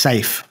feel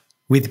safe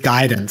with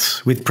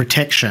guidance, with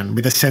protection,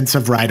 with a sense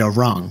of right or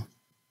wrong.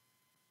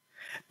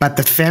 But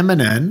the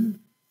feminine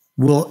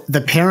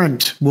the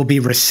parent will be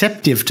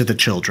receptive to the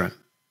children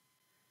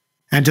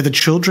and to the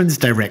children's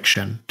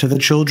direction, to the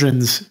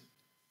children's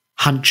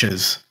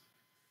hunches,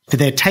 to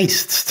their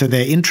tastes, to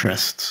their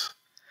interests.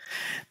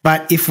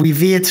 But if we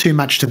veer too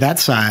much to that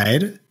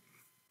side,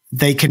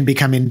 they can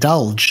become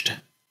indulged.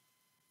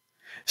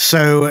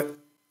 So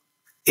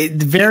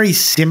it's very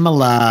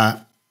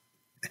similar.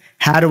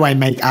 How do I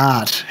make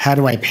art? How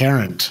do I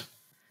parent?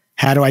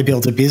 How do I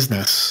build a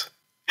business?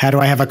 How do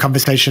I have a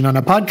conversation on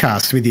a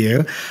podcast with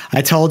you?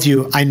 I told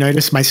you I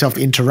noticed myself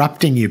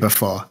interrupting you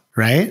before,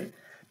 right?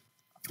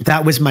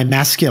 That was my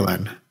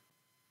masculine.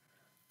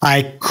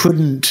 I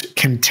couldn't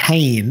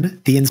contain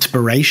the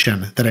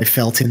inspiration that I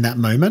felt in that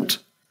moment,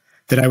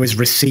 that I was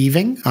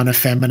receiving on a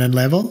feminine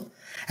level,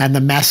 and the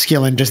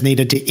masculine just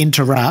needed to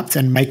interrupt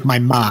and make my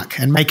mark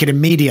and make it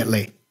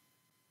immediately.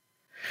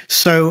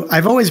 So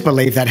I've always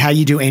believed that how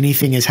you do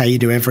anything is how you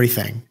do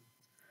everything.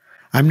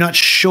 I'm not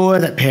sure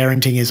that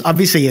parenting is,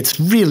 obviously it's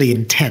really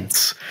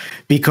intense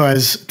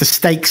because the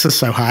stakes are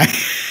so high,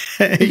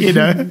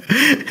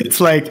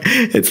 it's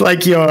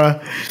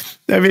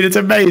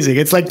amazing.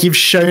 It's like you've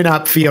shown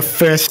up for your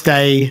first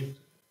day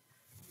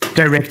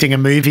directing a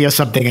movie or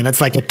something, and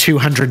it's like a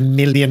 $200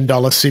 million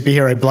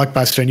superhero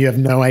blockbuster and you have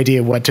no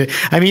idea what to,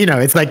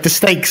 it's like the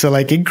stakes are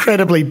like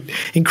incredibly,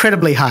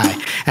 incredibly high.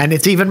 And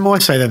it's even more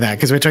so than that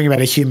because we're talking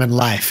about a human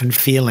life and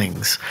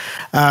feelings.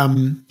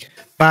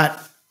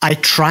 But I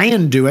try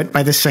and do it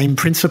by the same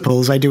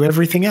principles I do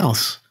everything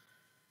else,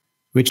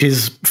 which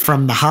is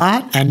from the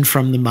heart and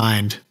from the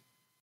mind.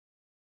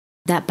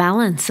 That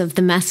balance of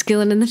the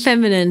masculine and the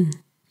feminine.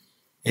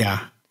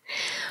 Yeah.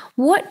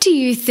 What do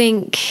you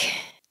think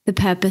the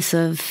purpose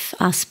of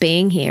us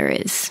being here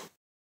is?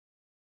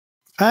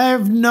 I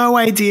have no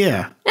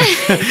idea.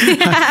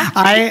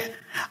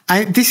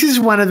 This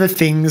is one of the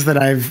things that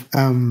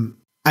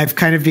I've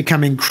kind of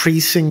become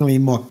increasingly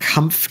more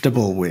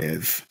comfortable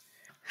with.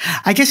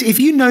 I guess if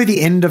you know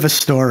the end of a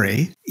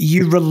story,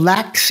 you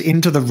relax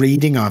into the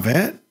reading of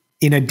it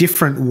in a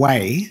different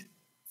way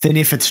than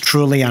if it's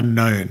truly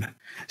unknown.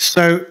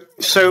 So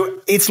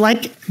it's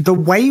like the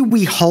way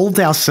we hold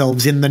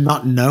ourselves in the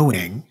not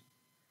knowing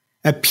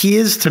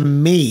appears to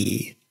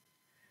me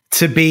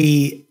to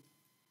be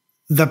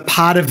the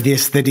part of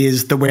this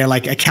that we're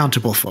like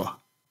accountable for.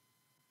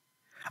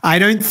 I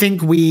don't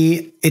think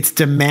it's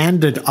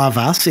demanded of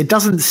us. It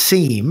doesn't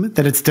seem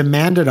that it's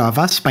demanded of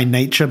us by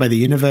nature, by the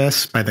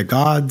universe, by the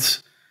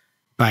gods,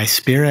 by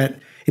spirit.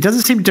 It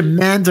doesn't seem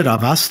demanded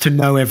of us to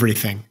know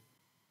everything.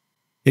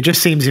 It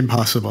just seems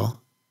impossible,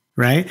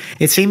 right?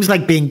 It seems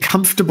like being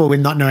comfortable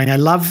with not knowing. I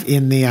love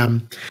in the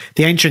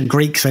ancient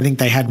Greeks, I think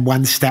they had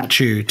one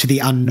statue to the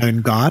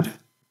unknown God,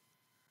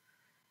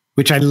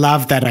 which I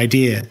love that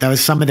idea. That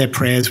was some of their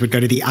prayers would go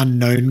to the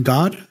unknown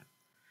God,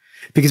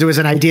 because it was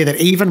an idea that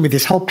even with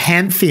this whole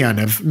pantheon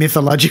of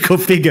mythological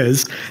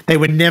figures, they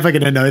were never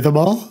going to know them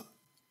all.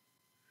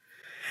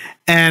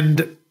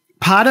 And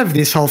part of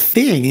this whole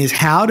thing is,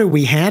 how do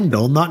we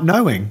handle not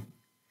knowing?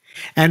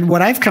 And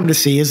what I've come to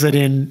see is that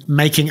in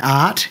making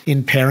art,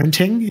 in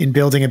parenting, in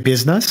building a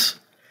business,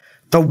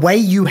 the way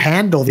you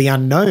handle the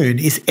unknown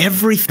is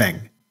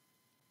everything.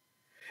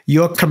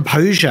 Your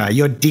composure,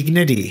 your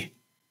dignity,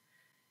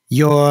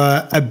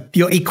 your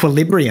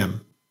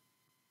equilibrium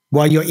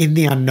while you're in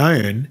the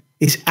unknown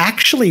is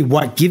actually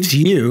what gives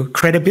you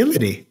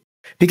credibility,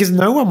 because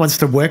no one wants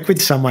to work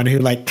with someone who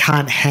like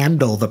can't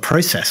handle the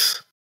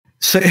process.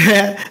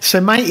 So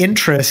my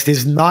interest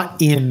is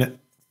not in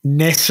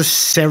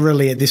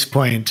necessarily at this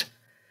point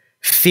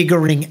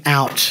figuring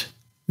out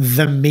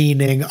the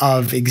meaning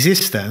of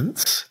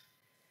existence.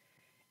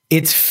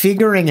 It's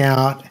figuring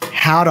out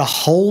how to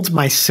hold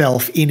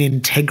myself in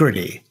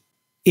integrity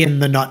in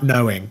the not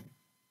knowing.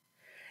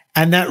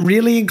 And that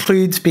really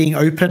includes being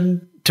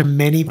open to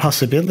many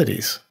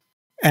possibilities.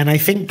 And I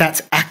think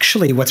that's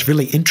actually what's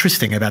really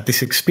interesting about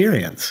this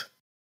experience.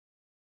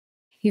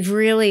 You've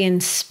really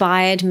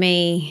inspired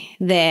me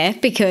there,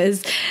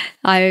 because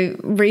I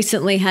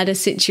recently had a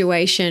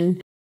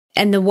situation,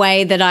 and the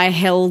way that I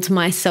held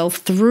myself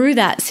through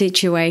that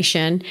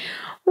situation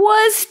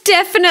was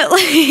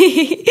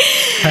definitely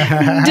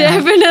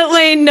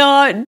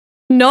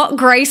not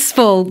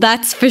graceful,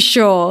 that's for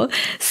sure.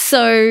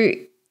 So,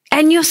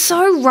 and you're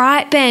so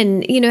right,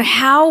 Ben, you know,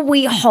 how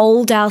we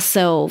hold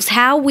ourselves,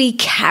 how we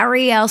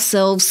carry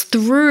ourselves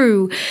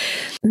through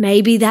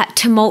maybe that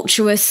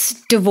tumultuous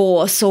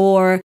divorce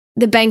or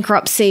the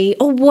bankruptcy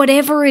or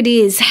whatever it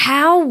is,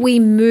 how we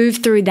move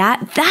through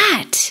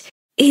that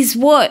is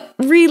what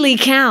really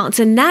counts.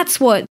 And that's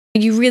what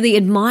you really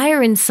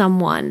admire in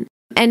someone.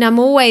 And I'm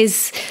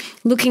always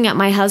looking at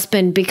my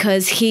husband,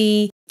 because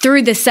he,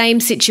 through the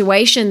same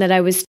situation that I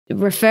was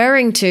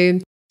referring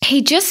to,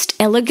 he just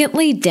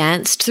elegantly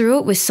danced through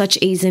it with such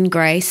ease and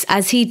grace,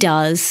 as he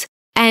does.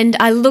 And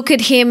I look at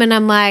him and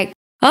I'm like,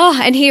 oh,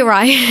 and here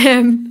I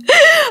am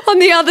on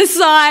the other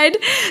side,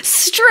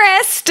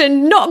 stressed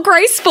and not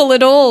graceful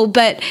at all.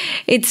 But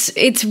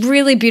it's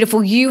really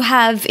beautiful. You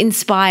have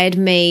inspired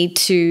me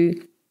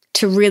to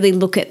really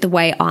look at the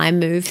way I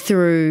move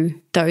through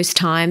those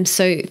times.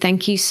 So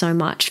thank you so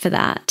much for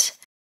that.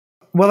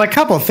 Well, a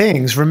couple of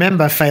things.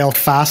 Remember, fail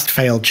fast,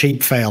 fail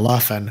cheap, fail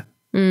often.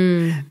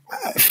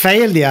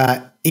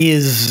 Failure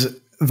is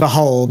the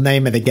whole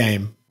name of the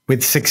game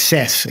with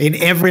success in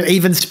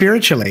even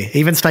spiritually,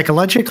 even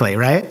psychologically,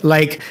 right?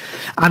 Like,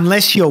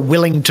 unless you're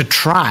willing to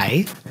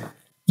try,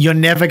 you're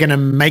never going to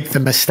make the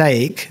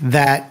mistake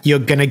that you're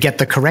going to get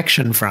the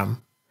correction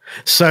from.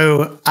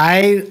 So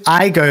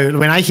I go,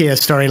 when I hear a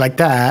story like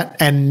that,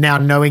 and now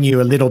knowing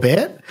you a little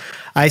bit,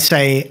 I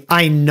say,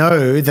 I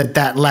know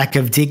that lack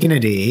of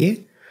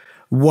dignity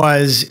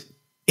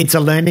it's a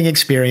learning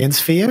experience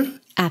for you.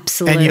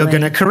 Absolutely. And you're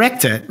going to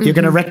correct it. You're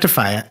going to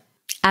rectify it.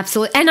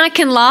 Absolutely. And I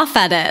can laugh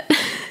at it.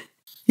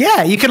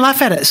 Yeah, you can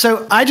laugh at it.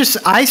 So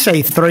I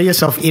say throw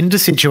yourself into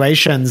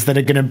situations that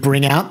are going to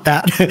bring out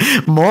that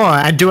more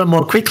and do it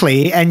more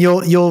quickly, and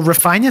you'll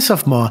refine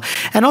yourself more.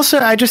 And also,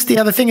 the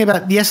other thing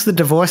about, yes, the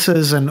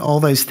divorces and all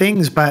those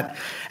things, but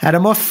at a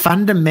more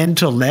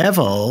fundamental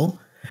level,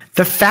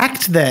 the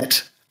fact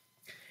that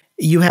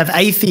you have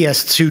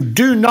atheists who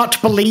do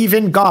not believe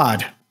in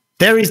God.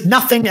 There is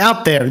nothing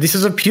out there. This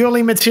is a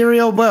purely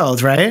material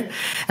world, right?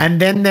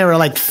 And then there are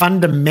like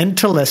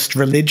fundamentalist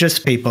religious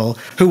people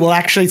who will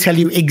actually tell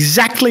you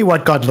exactly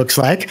what God looks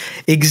like,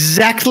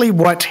 exactly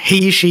what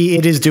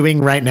it is doing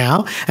right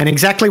now, and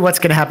exactly what's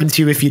going to happen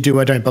to you if you do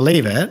or don't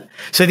believe it.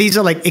 So these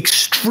are like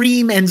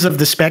extreme ends of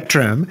the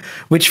spectrum,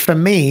 which for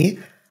me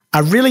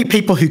are really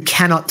people who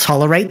cannot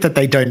tolerate that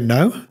they don't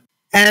know.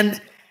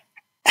 And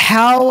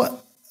how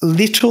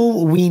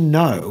little we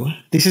know,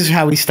 this is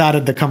how we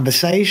started the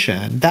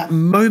conversation, that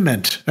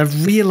moment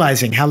of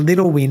realizing how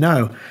little we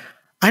know.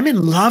 I'm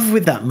in love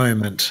with that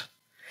moment.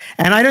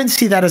 And I don't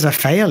see that as a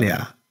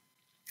failure.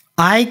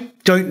 I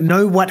don't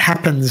know what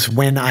happens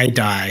when I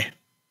die.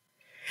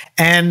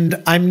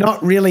 And I'm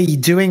not really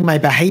doing my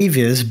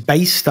behaviors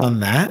based on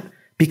that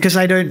because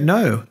I don't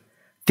know.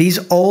 These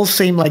all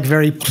seem like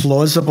very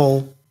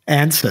plausible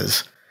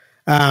answers.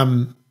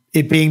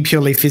 It being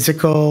purely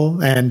physical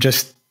and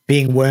just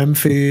being worm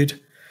food,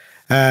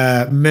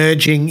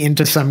 merging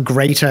into some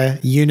greater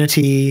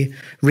unity,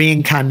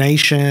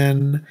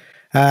 reincarnation.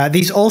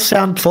 These all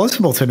sound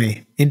plausible to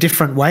me in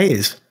different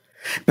ways.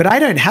 But I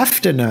don't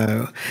have to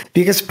know,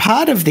 because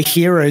part of the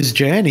hero's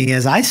journey,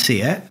 as I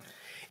see it,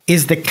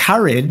 is the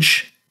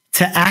courage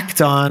to act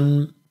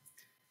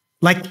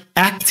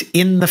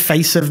in the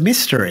face of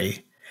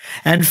mystery.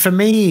 And for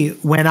me,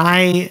 when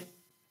I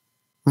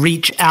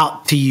reach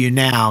out to you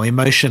now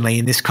emotionally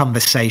in this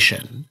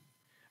conversation,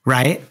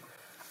 right?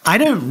 I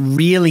don't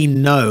really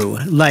know,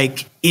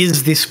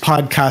 is this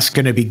podcast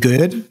going to be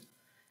good?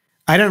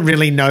 I don't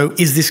really know,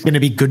 is this going to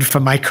be good for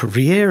my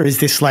career? Is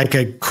this like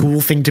a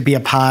cool thing to be a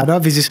part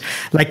of? Is this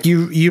like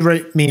you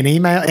wrote me an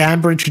email,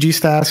 Amber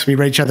introduced us, we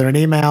wrote each other an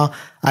email.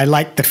 I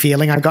liked the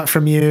feeling I got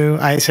from you.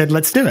 I said,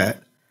 let's do it.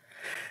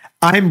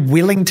 I'm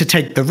willing to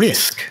take the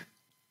risk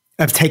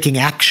of taking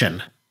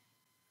action,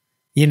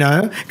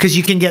 because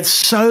you can get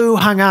so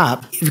hung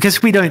up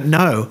because we don't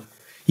know.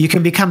 You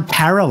can become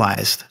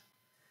paralyzed.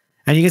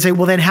 And you can say,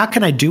 well, then how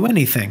can I do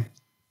anything?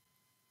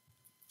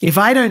 If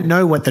I don't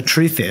know what the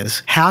truth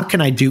is, how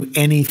can I do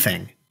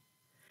anything?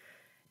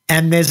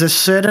 And there's a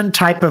certain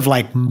type of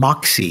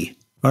moxie,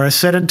 or a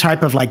certain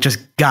type of just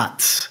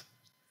guts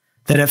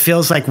that it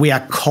feels like we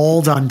are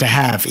called on to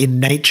have in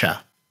nature,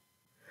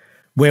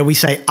 where we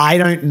say, I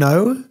don't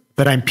know,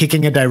 but I'm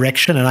picking a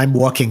direction and I'm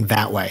walking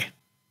that way.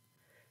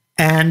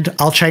 And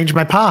I'll change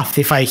my path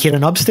if I hit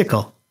an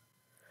obstacle,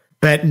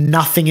 but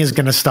nothing is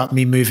going to stop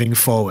me moving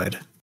forward.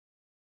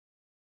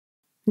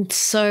 It's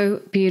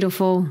so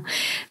beautiful.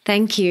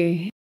 Thank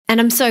you. And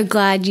I'm so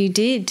glad you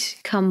did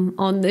come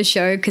on the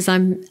show, because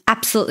I'm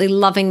absolutely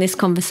loving this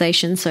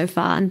conversation so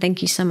far. And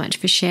thank you so much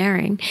for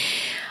sharing.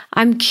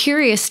 I'm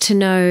curious to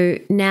know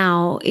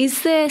now,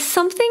 is there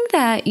something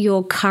that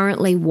you're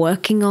currently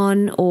working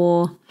on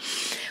or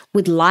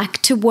would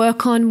like to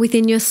work on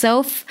within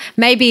yourself?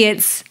 Maybe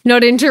it's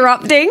not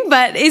interrupting,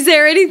 but is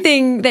there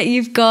anything that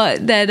you've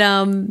got that,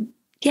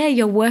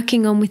 you're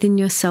working on within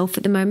yourself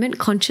at the moment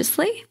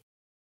consciously?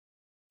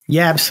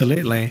 Yeah,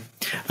 absolutely.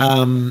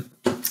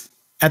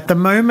 At the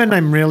moment,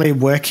 I'm really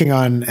working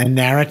on a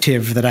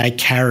narrative that I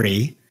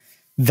carry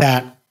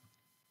that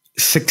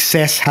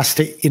success has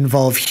to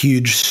involve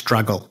huge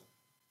struggle.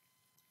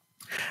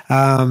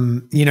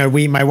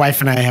 My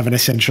wife and I have an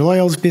essential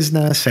oils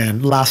business,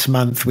 and last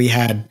month we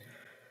had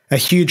a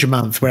huge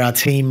month where our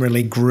team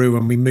really grew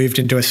and we moved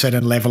into a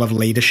certain level of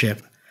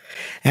leadership.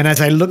 And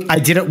as I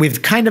did it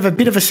with kind of a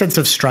bit of a sense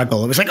of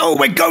struggle. It was like, oh,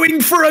 we're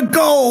going for a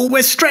goal.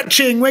 We're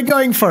stretching. We're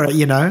going for it,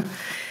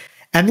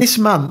 And this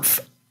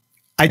month,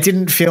 I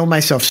didn't feel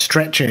myself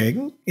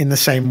stretching in the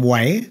same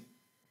way.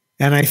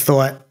 And I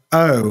thought,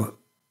 oh,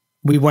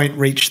 we won't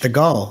reach the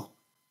goal.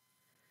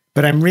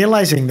 But I'm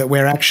realizing that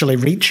we're actually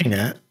reaching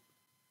it,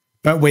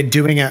 but we're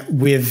doing it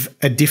with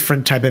a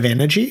different type of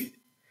energy.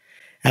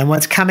 And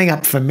what's coming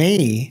up for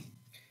me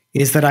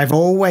is that I've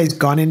always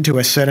gone into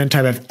a certain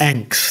type of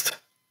angst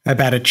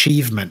about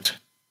achievement.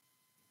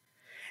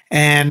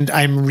 And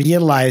I'm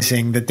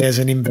realizing that there's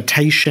an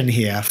invitation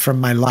here from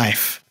my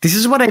life. This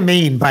is what I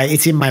mean by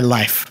it's in my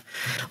life.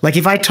 Like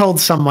if I told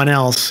someone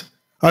else,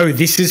 oh,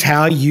 this is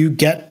how you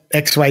get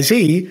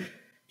XYZ,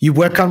 you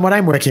work on what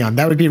I'm working on.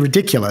 That would be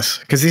ridiculous,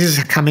 because this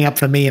is coming up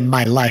for me in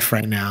my life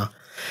right now.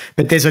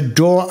 But there's a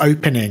door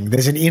opening.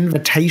 There's an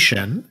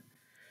invitation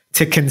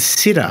to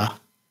consider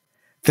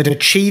that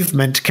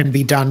achievement can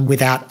be done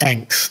without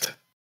angst.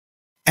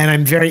 And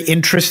I'm very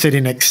interested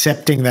in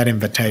accepting that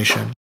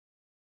invitation.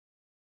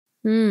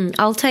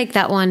 I'll take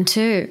that one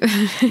too.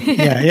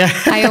 Yeah.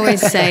 I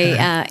always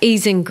say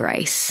ease and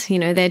grace.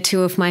 They're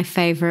two of my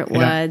favorite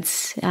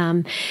words.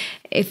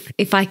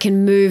 If I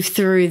can move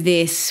through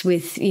this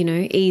with,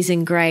 ease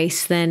and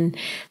grace, then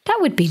that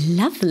would be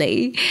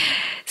lovely.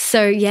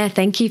 So yeah,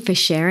 thank you for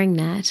sharing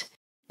that.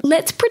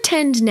 Let's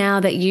pretend now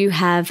that you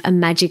have a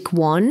magic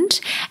wand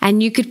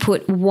and you could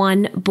put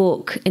one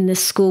book in the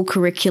school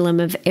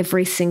curriculum of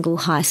every single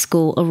high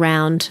school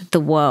around the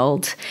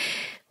world.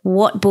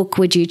 What book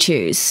would you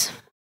choose?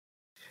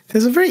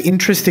 There's a very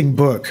interesting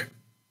book.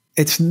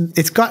 It's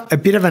got a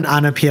bit of an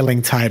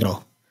unappealing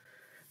title,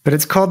 but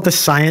it's called The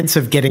Science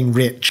of Getting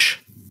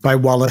Rich by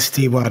Wallace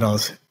D.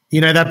 Wattles.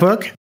 You know that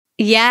book?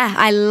 Yeah,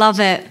 I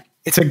love it.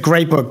 It's a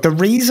great book. The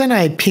reason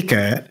I pick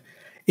it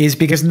is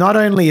because not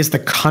only is the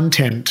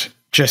content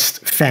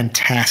just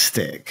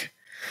fantastic,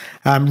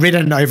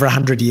 written over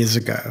 100 years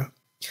ago,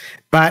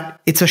 but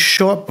it's a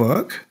short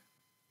book.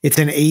 It's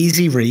an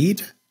easy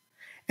read.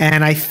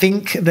 And I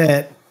think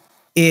that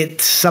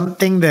it's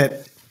something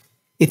that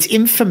it's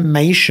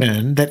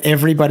information that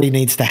everybody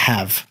needs to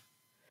have.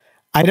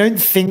 I don't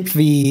think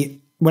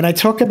when I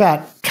talk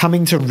about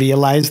coming to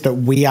realize that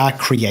we are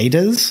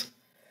creators,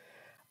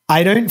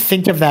 I don't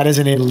think of that as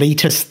an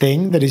elitist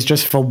thing that is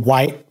just for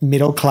white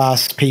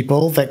middle-class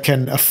people that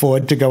can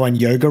afford to go on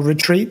yoga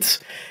retreats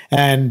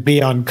and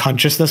be on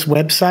consciousness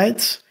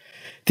websites.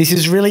 This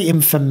is really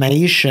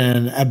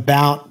information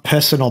about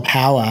personal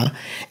power.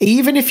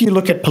 Even if you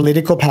look at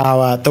political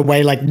power, the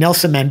way like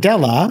Nelson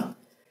Mandela,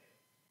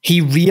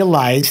 he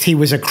realized he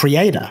was a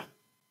creator.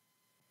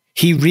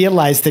 he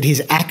realized that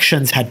his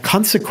actions had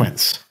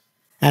consequence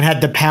and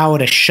had the power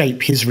to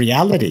shape his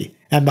reality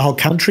and the whole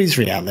country's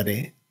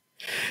reality.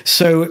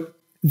 So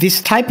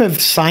this type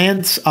of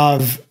science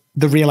of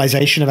the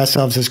realization of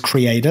ourselves as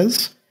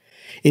creators,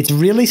 it's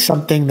really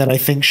something that I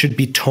think should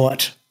be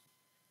taught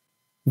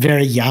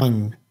very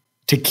young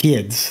to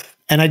kids.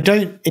 And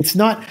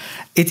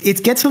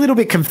it gets a little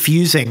bit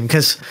confusing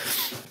because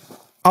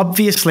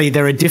obviously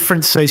there are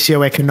different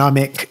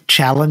socioeconomic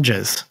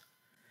challenges,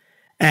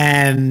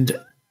 and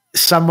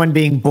someone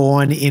being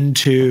born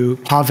into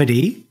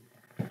poverty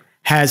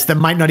that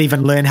might not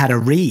even learn how to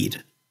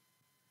read.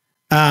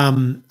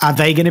 Are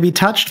they going to be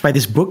touched by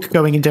this book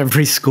going into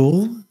every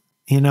school?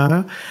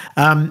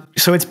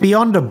 So it's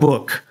beyond a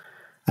book.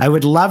 I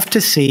would love to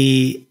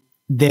see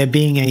there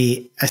being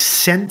a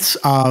sense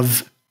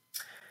of,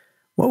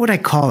 what would I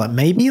call it?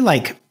 Maybe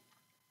like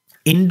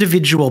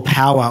individual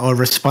power or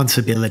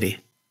responsibility.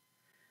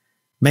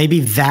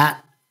 Maybe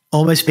that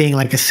almost being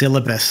like a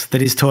syllabus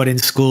that is taught in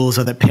schools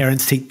or that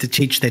parents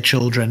teach their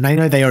children. I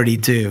know they already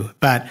do,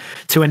 but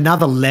to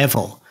another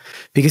level,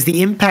 because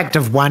the impact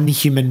of one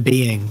human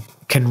being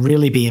can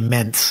really be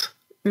immense.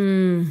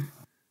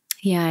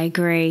 Yeah, I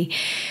agree.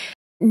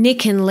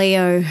 Nick and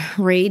Leo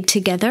read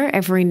together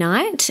every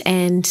night,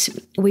 and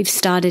we've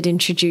started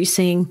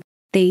introducing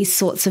these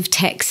sorts of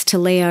texts to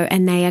Leo,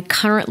 and they are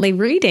currently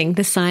reading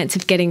The Science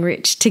of Getting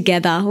Rich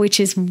together, which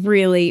is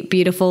really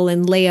beautiful.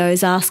 And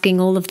Leo's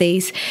asking all of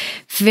these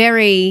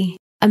very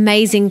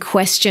amazing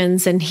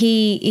questions, and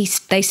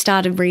they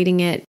started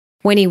reading it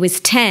when he was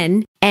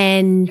 10,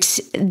 and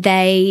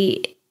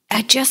they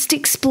are just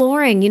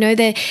exploring.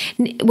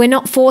 We're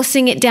not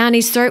forcing it down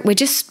his throat. We're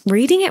just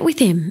reading it with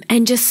him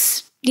and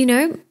just,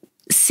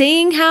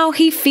 seeing how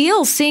he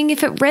feels, seeing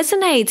if it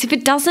resonates, if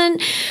it doesn't,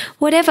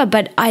 whatever.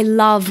 But I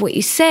love what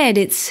you said.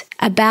 It's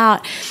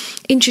about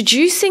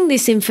introducing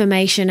this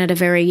information at a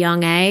very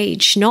young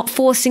age, not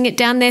forcing it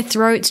down their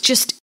throats,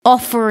 just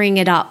offering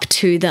it up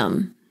to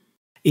them.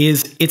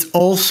 It's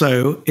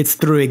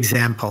through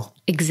example.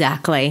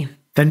 Exactly.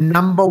 The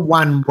number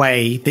one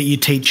way that you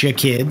teach your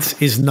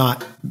kids is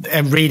not,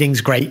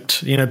 reading's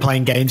great,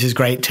 playing games is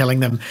great,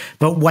 telling them,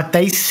 but what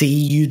they see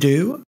you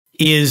do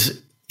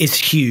is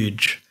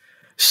huge.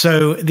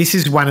 So this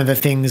is one of the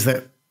things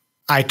that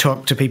I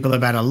talk to people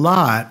about a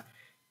lot,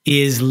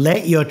 is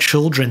let your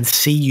children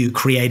see you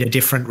create a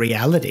different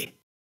reality,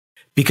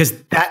 because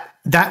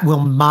that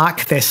will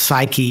mark their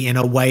psyche in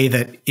a way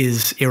that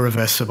is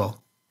irreversible.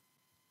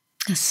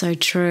 That's so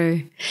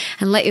true.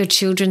 And let your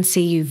children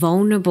see you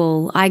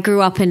vulnerable. I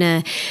grew up in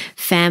a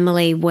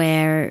family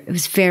where it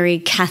was very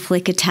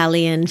Catholic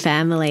Italian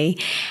family,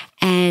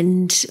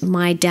 and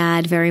my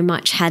dad very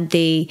much had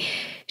the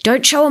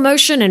don't show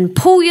emotion and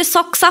pull your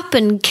socks up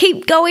and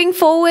keep going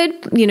forward,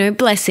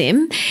 bless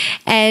him.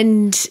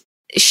 And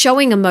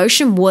showing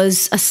emotion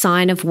was a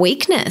sign of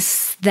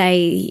weakness.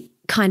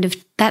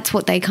 That's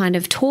what they kind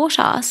of taught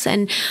us.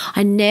 And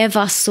I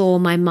never saw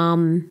my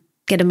mum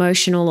get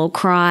emotional or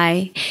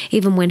cry.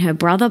 Even when her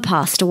brother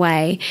passed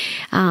away,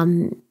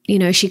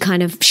 she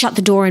kind of shut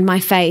the door in my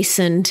face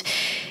and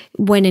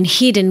went and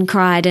hid and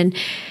cried. And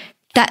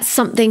that's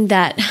something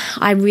that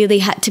I really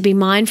had to be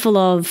mindful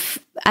of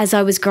as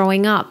I was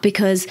growing up,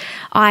 because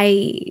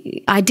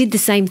I did the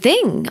same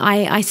thing.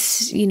 I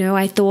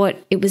thought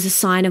it was a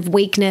sign of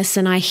weakness,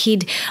 and I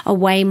hid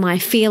away my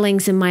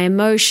feelings and my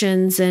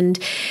emotions and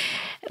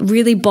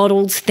really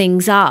bottled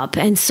things up.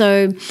 And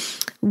so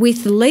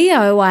with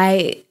Leo,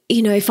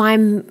 if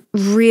I'm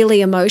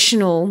really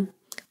emotional,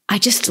 I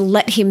just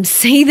let him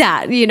see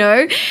that,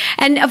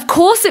 and of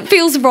course it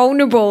feels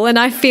vulnerable, and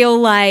I feel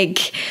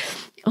like,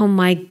 oh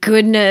my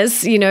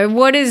goodness,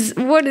 what is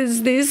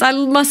this? I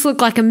must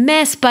look like a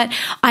mess, but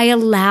I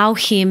allow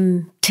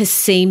him to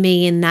see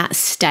me in that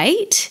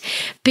state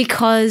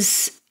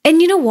because,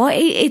 and you know what?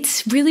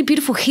 It's really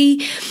beautiful.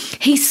 He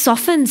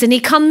softens and he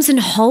comes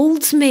and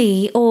holds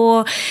me,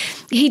 or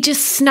he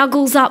just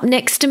snuggles up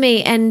next to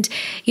me. And,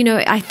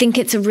 I think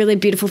it's a really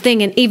beautiful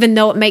thing. And even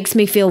though it makes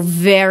me feel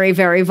very,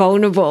 very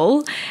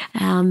vulnerable,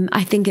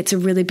 I think it's a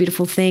really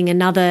beautiful thing.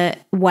 Another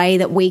way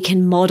that we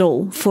can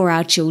model for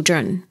our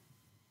children.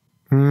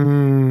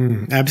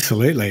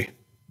 Absolutely.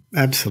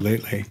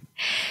 Absolutely.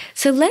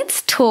 So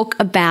let's talk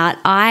about,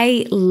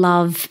 I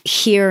love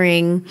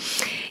hearing,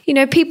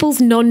 people's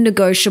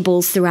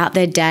non-negotiables throughout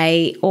their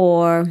day,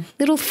 or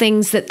little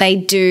things that they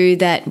do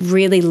that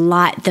really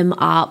light them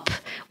up,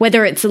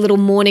 whether it's a little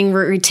morning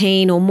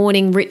routine or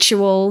morning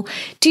ritual.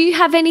 Do you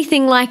have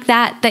anything like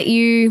that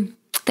you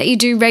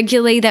do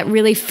regularly that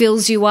really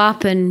fills you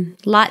up and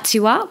lights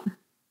you up?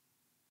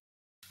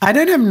 I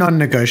don't have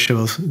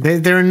non-negotiables.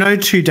 There are no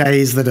 2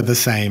 days that are the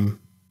same.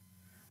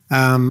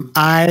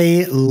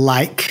 I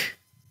like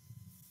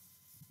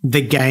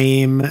the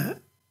game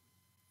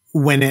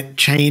when it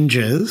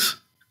changes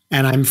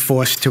and I'm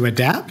forced to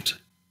adapt.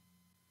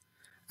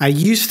 I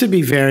used to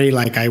be very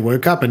I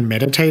woke up and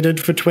meditated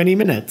for 20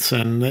 minutes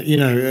and,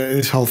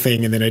 this whole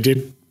thing. And then I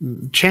did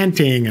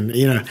chanting and,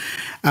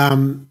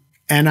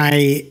 and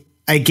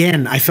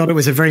I felt it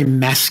was a very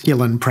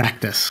masculine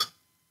practice.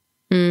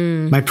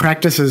 My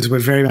practices were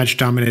very much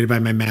dominated by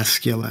my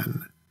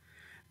masculine.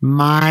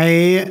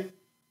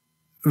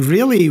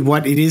 Really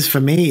what it is for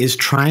me is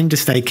trying to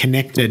stay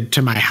connected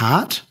to my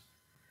heart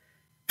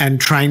and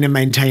trying to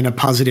maintain a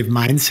positive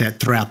mindset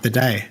throughout the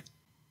day,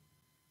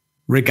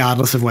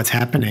 regardless of what's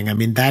happening. I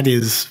mean,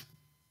 that's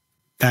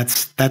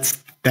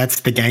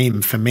the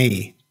game for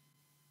me.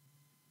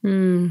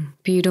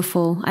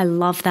 Beautiful. I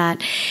love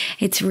that.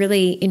 It's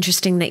really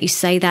interesting that you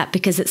say that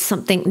because it's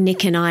something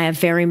Nick and I are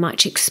very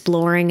much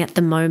exploring at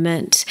the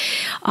moment.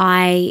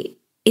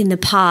 In the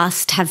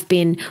past have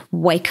been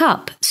wake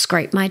up,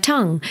 scrape my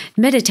tongue,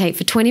 meditate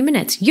for 20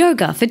 minutes,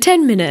 yoga for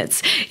 10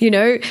 minutes,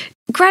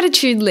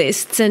 gratitude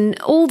lists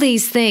and all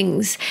these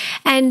things.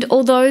 And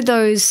although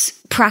those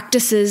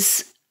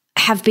practices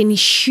have been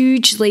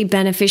hugely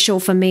beneficial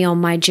for me on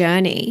my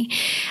journey,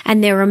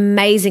 and they're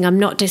amazing, I'm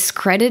not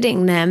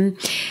discrediting them,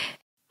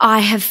 I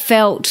have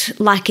felt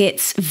like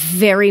it's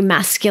very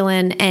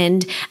masculine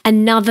and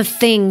another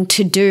thing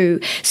to do.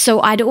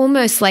 So I'd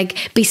almost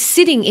be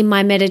sitting in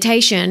my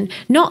meditation,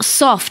 not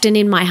soft and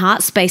in my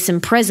heart space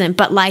and present,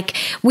 but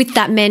with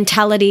that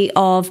mentality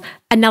of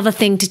another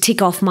thing to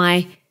tick off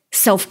my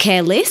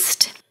self-care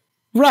list.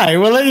 Right.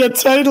 Well, yeah,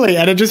 totally.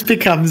 And it just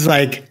becomes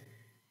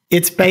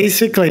it's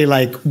basically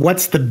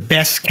what's the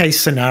best case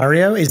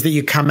scenario is that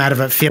you come out of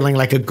it feeling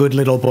like a good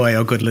little boy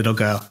or good little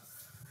girl.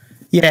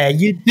 Yeah,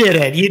 you did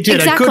it. You did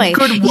exactly. it.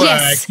 Good work.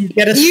 Yes. You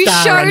get a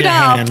star showed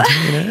on up. your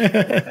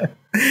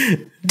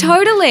hand.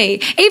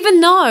 Totally. Even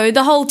though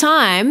the whole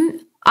time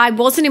I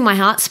wasn't in my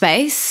heart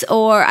space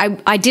or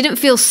I didn't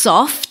feel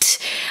soft,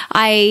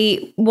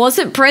 I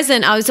wasn't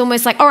present. I was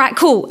almost all right,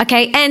 cool.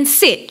 Okay. And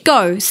sit,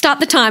 go,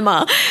 start the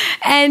timer.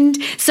 And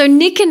so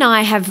Nick and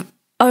I have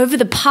over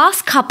the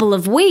past couple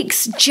of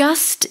weeks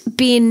just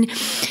been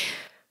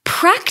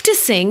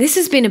practicing, this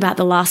has been about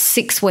the last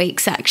 6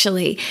 weeks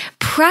actually,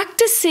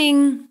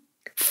 practicing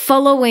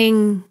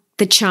following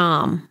the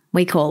charm,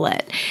 we call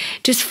it.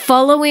 Just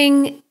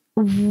following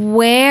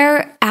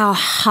where our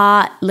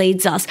heart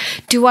leads us.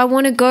 Do I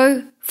want to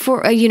go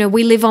for,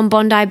 we live on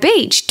Bondi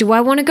Beach. Do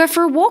I want to go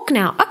for a walk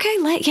now?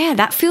 Okay, yeah,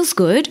 that feels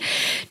good.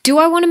 Do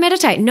I want to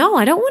meditate? No,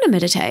 I don't want to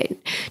meditate.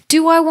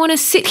 Do I want to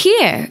sit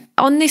here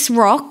on this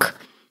rock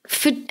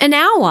for an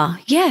hour?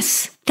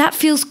 Yes, that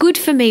feels good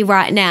for me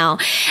right now.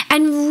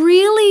 And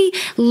really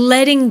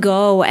letting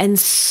go and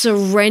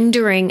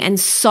surrendering and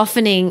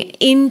softening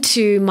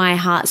into my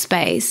heart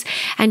space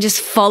and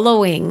just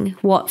following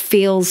what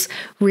feels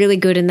really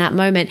good in that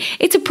moment.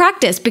 It's a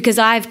practice because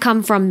I've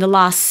come from the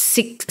last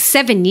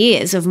 7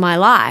 years of my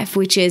life,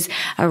 which is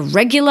a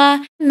regular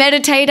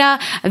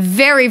meditator, a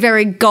very,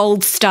 very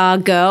gold star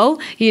girl,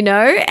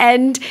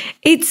 and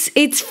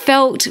it's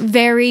felt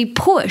very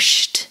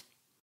pushed.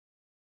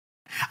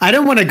 I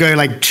don't want to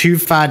go too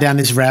far down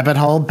this rabbit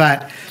hole,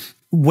 but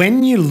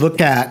when you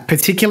look at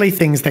particularly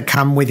things that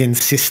come within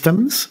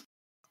systems,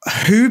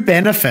 who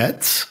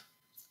benefits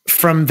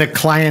from the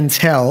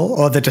clientele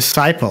or the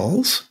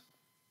disciples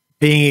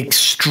being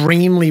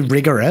extremely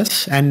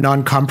rigorous and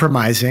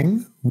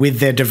non-compromising with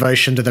their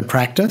devotion to the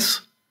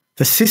practice?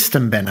 The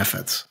system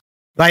benefits.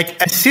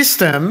 A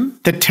system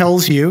that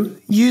tells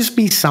you, use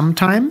me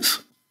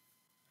sometimes,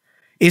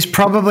 is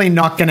probably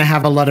not going to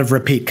have a lot of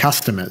repeat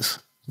customers.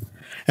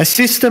 A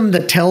system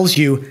that tells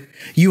you,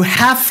 you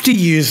have to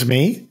use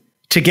me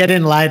to get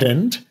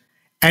enlightened,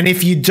 and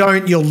if you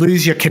don't, you'll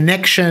lose your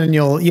connection,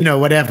 you'll,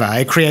 whatever.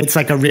 It creates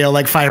a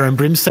real fire and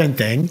brimstone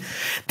thing.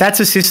 That's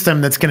a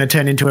system that's going to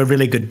turn into a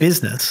really good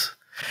business.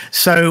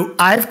 So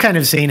I've kind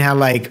of seen how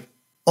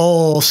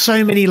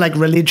so many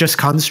religious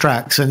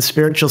constructs and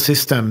spiritual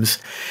systems,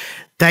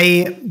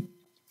 they're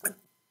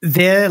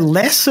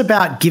less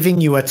about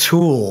giving you a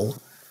tool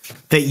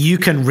that you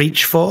can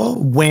reach for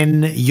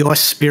when your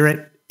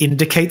spirit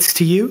indicates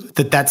to you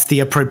that that's the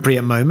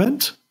appropriate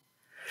moment.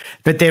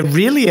 But they're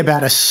really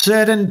about a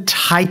certain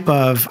type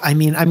of, I'm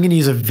going to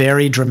use a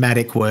very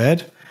dramatic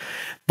word,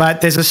 but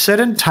there's a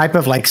certain type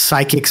of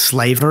psychic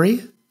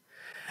slavery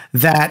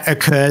that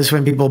occurs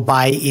when people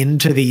buy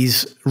into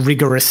these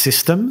rigorous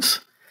systems.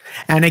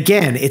 And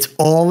again, it's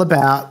all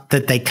about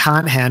that they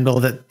can't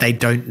handle, that they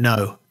don't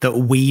know, that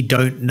we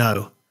don't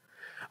know.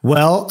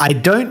 Well, I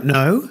don't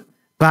know,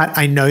 but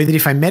I know that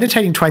if I'm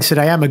meditating twice a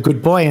day, I'm a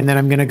good boy and then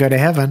I'm going to go to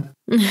heaven.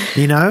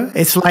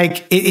 It's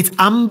it's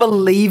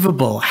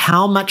unbelievable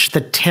how much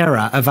the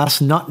terror of us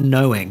not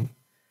knowing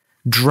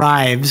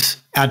drives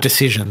our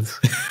decisions.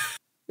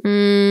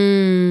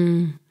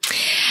 And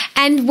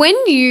when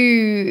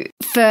you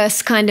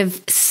first kind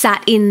of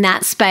sat in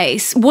that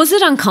space, was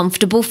it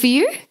uncomfortable for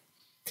you?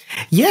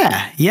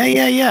 Yeah.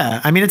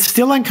 I mean, it's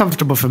still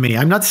uncomfortable for me.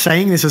 I'm not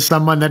saying this as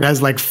someone that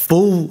has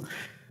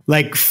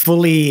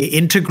fully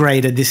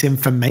integrated this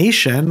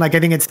information. I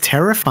think it's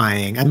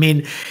terrifying. I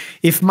mean,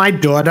 if my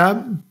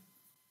daughter,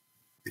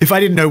 if I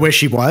didn't know where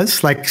she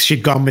was,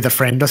 she'd gone with a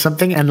friend or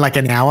something and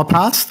an hour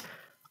passed,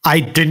 I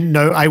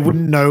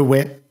wouldn't know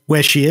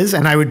where she is,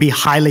 and I would be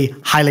highly,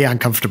 highly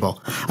uncomfortable.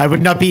 I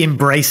would not be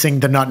embracing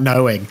the not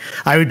knowing.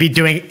 I would be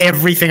doing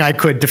everything I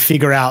could to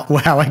figure out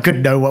how I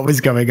could know what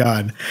was going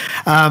on.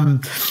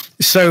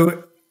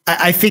 So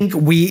I think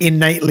we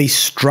innately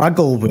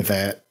struggle with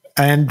it,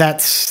 and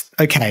that's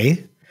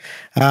okay.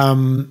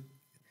 I've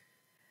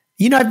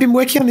been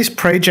working on this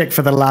project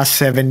for the last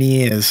 7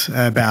 years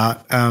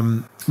about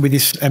with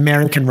this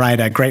American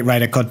writer, great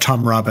writer called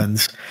Tom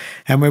Robbins,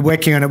 and we're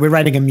working on it. We're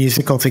writing a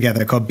musical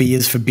together called B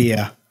is for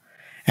Beer,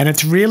 and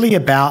it's really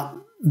about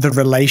the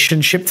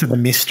relationship to the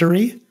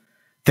mystery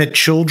that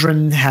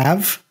children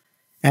have,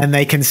 and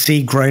they can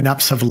see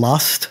grown-ups have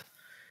lost,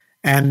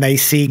 and they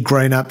see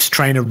grown-ups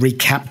trying to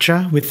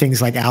recapture with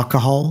things like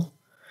alcohol.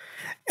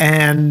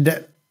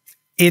 And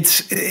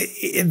it's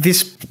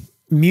this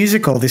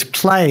musical, this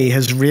play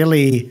has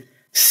really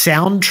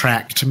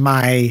soundtracked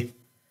my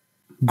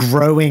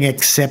growing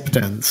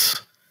acceptance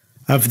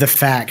of the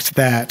fact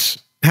that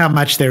how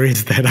much there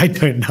is that I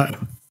don't know.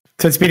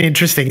 So it's been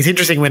interesting. It's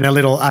interesting when a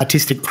little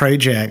artistic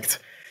project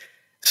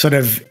sort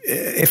of,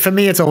 for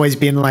me, it's always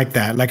been like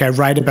that. Like I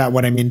write about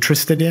what I'm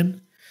interested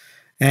in,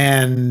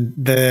 and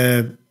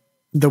the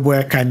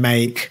work I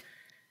make,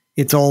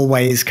 it's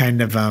always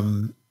kind of,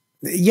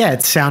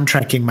 it's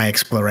soundtracking my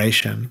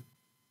exploration.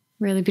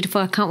 Really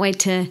beautiful. I can't wait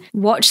to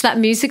watch that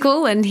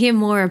musical and hear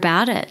more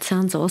about it.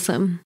 Sounds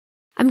awesome.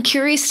 I'm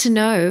curious to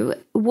know,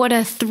 what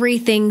are 3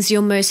 things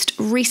you're most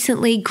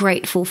recently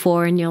grateful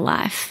for in your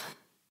life?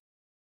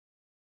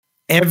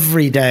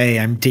 Every day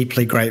I'm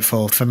deeply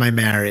grateful for my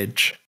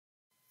marriage.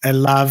 I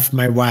love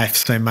my wife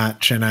so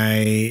much, and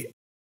I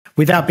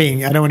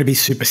don't want to be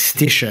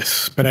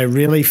superstitious, but I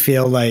really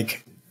feel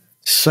like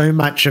so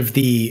much of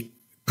the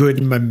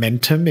good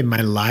momentum in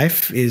my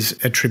life is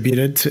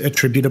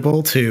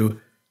attributable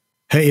to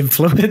her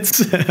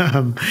influence.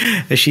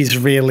 She's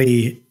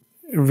really,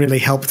 really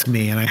helped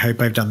me, and I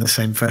hope I've done the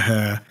same for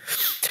her.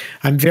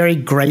 I'm very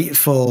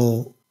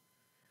grateful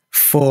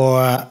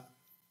for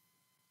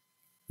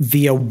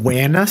the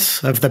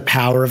awareness of the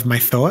power of my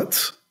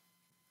thoughts.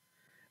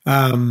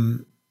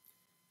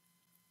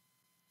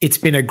 It's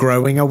been a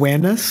growing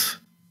awareness,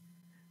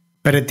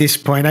 but at this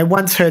point, I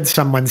once heard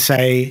someone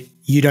say,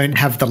 you don't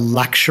have the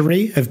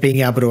luxury of being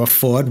able to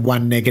afford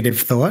one negative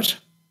thought.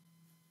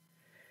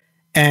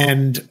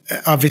 And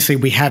obviously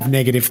we have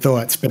negative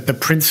thoughts, but the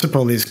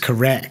principle is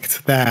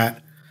correct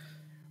that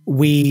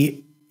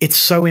it's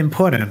so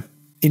important.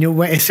 In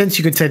a sense,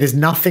 you could say there's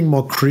nothing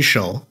more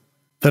crucial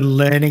than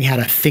learning how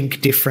to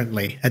think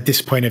differently at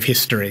this point of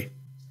history.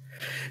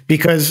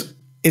 Because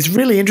it's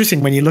really interesting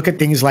when you look at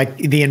things like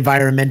the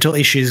environmental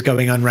issues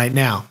going on right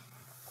now.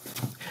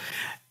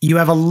 You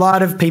have a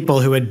lot of people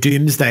who are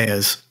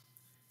doomsdayers,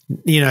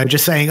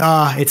 just saying,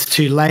 it's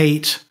too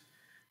late.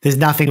 There's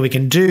nothing we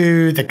can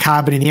do. The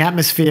carbon in the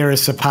atmosphere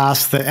has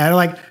surpassed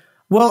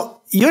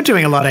well, you're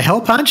doing a lot of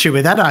help, aren't you,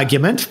 with that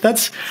argument?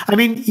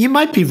 You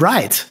might be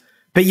right,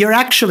 but you're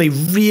actually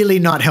really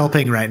not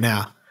helping right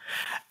now.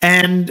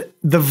 And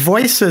the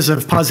voices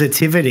of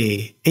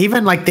positivity,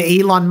 even like the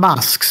Elon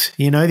Musks,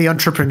 the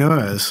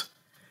entrepreneurs,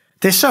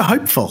 they're so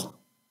hopeful.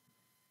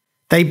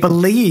 They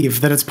believe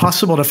that it's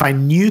possible to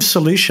find new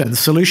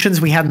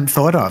solutions we hadn't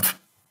thought of.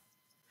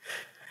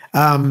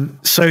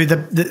 So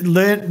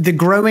the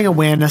growing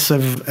awareness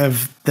of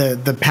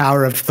the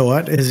power of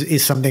thought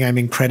is something I'm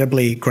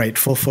incredibly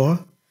grateful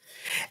for.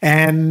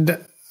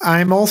 And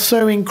I'm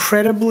also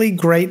incredibly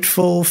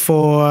grateful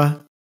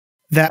for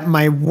that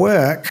my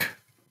work,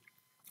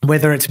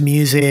 whether it's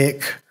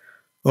music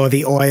or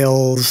the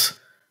oils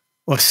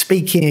or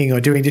speaking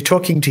or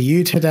talking to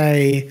you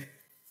today,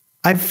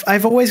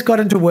 I've always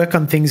gotten to work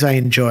on things I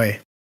enjoy.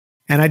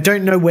 And I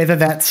don't know whether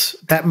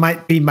that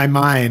might be my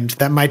mind.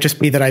 That might just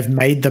be that I've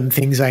made them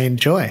things I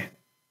enjoy.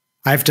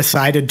 I've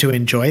decided to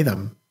enjoy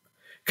them,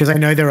 because I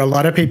know there are a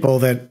lot of people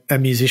that are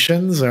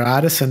musicians or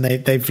artists and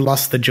they've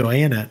lost the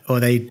joy in it,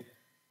 or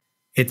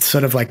it's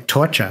sort of like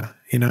torture,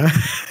 But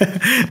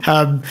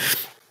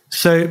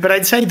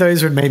I'd say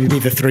those would maybe be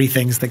the 3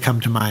 things that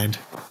come to mind.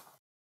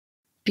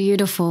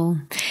 Beautiful.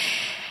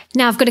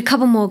 Now, I've got a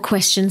couple more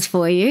questions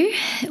for you.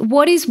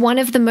 What is one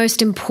of the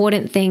most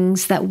important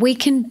things that we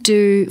can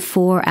do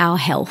for our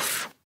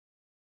health?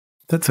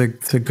 It's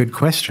a good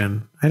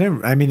question.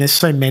 There's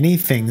so many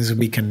things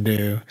we can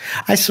do.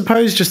 I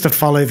suppose just to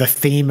follow the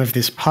theme of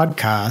this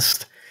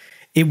podcast,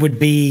 it would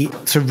be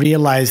to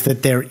realize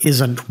that there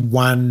isn't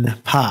one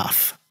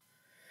path,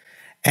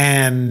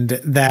 and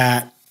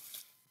that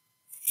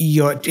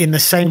you're in the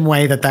same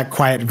way that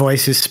quiet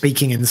voice is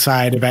speaking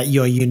inside about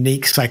your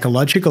unique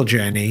psychological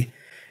journey.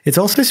 It's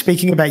also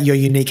speaking about your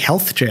unique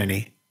health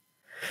journey.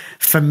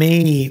 For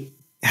me,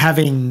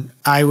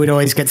 I would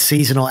always get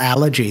seasonal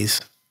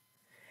allergies.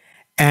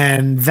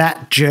 And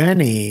that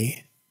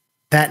journey,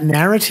 that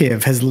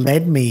narrative has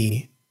led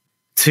me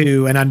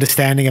to an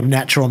understanding of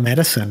natural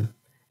medicine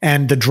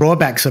and the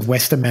drawbacks of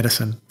Western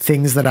medicine,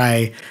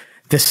 the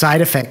side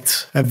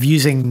effects of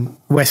using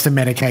Western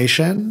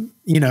medication.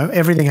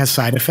 Everything has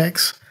side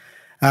effects.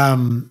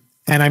 And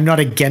I'm not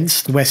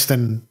against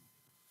Western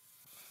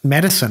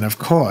medicine, of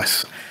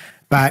course,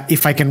 but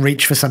if I can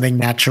reach for something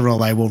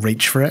natural, I will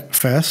reach for it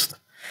first.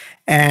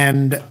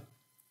 And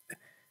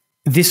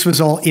this was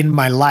all in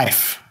my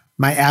life.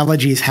 My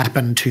allergies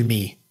happened to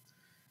me.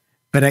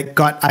 but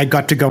I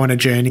got to go on a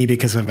journey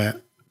because of it.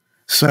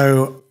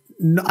 So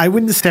I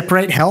wouldn't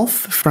separate health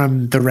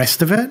from the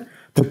rest of it.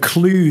 The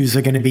clues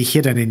are going to be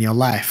hidden in your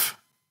life.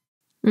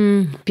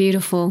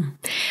 Beautiful.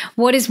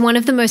 What is one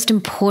of the most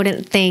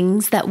important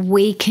things that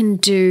we can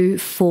do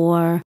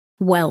for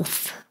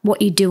wealth?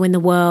 What you do in the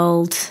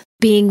world,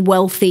 being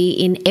wealthy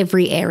in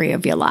every area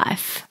of your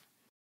life?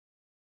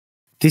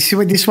 This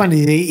one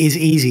is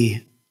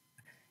easy.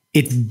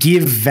 It's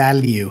give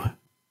value,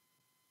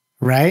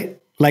 right?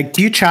 Like,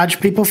 do you charge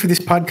people for this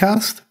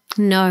podcast?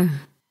 No,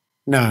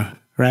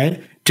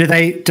 right? Do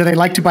they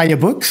like to buy your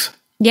books?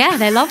 Yeah,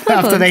 they love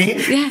my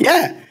books.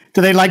 Yeah.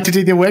 Do they like to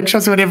do their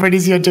workshops or whatever it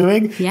is you're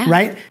doing? Yeah.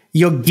 Right?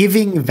 You're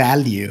giving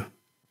value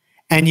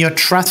and you're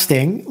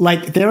trusting.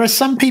 Like, there are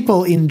some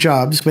people in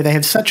jobs where they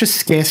have such a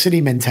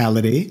scarcity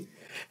mentality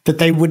that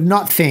they would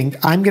not think,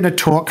 I'm going to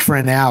talk for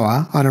an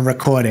hour on a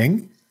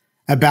recording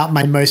about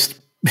my most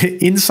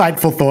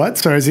insightful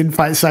thoughts, or as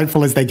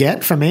insightful as they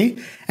get from me,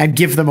 and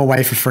give them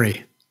away for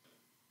free.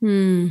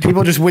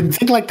 People just wouldn't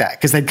think like that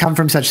because they'd come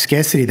from such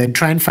scarcity. They'd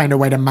try and find a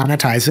way to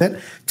monetize it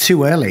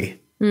too early.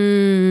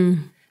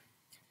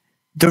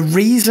 The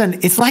reason,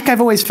 it's like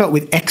I've always felt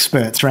with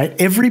experts, right?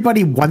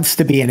 Everybody wants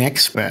to be an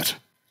expert.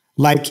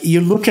 Like,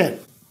 you look at,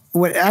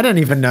 I don't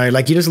even know,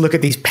 like, you just look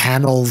at these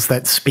panels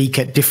that speak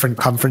at different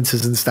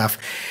conferences and stuff,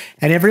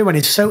 and everyone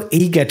is so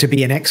eager to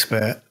be an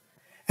expert.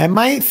 And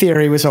my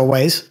theory was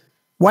always,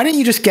 why don't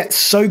you just get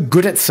so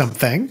good at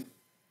something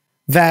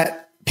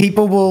that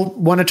people will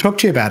want to talk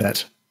to you about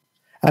it,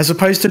 as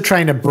opposed to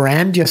trying to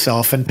brand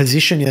yourself and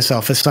position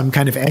yourself as some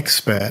kind of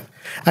expert.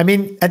 I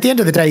mean, at the end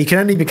of the day, you can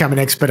only become an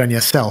expert on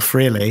yourself,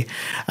 really,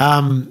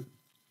 on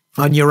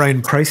your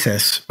own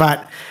process.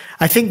 But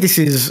I think this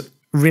is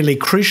really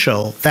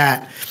crucial,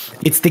 that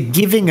it's the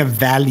giving of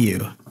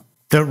value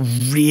that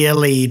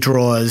really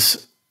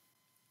draws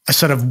a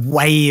sort of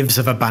waves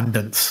of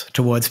abundance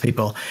towards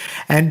people.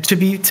 And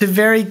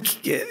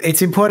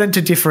it's important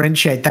to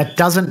differentiate. That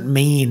doesn't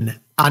mean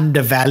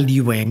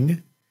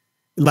undervaluing,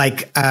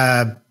 like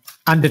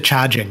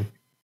undercharging,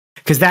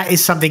 because that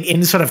is something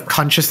in sort of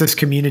consciousness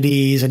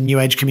communities and new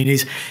age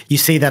communities, you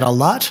see that a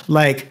lot.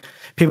 Like,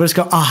 people just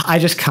go, oh, I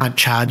just can't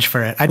charge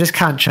for it. I just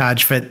can't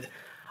charge for it.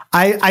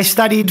 I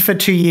studied for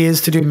 2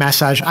 years to do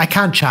massage. I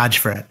can't charge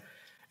for it.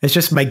 It's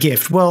just my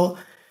gift. Well,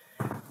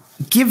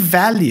 give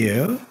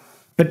value,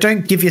 but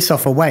don't give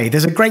yourself away.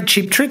 There's a great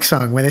Cheap Trick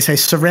song where they say,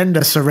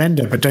 surrender,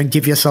 surrender, but don't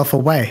give yourself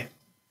away.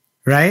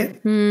 Right?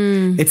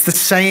 It's the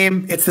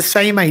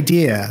same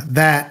idea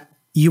that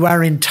you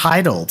are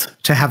entitled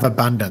to have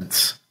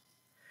abundance.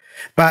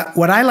 But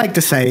what I like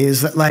to say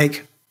is that,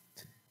 like,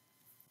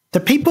 the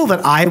people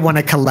that I want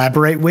to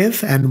collaborate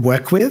with and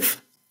work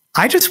with,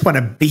 I just want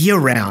to be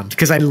around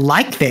because I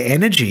like their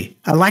energy.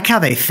 I like how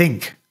they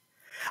think.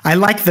 I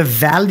like the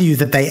value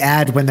that they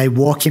add when they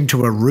walk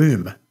into a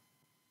room.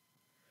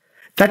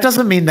 That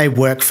doesn't mean they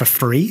work for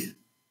free,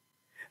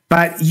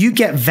 but you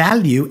get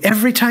value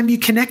every time you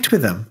connect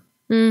with them.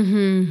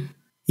 You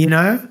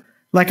know,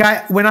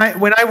 like when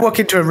I walk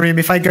into a room,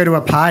 if I go to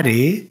a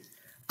party,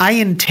 I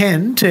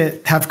intend to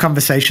have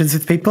conversations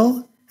with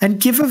people and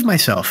give of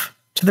myself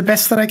to the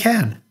best that I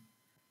can.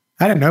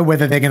 I don't know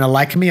whether they're going to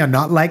like me or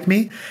not like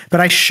me, but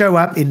I show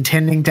up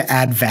intending to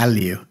add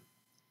value.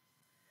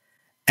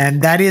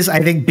 And that is,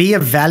 I think, be a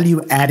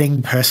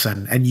value-adding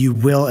person and you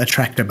will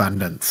attract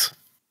abundance.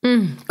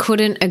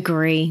 Couldn't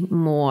agree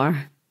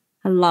more.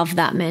 I love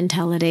that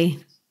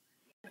mentality.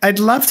 I'd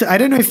love to, I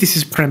don't know if this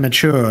is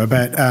premature,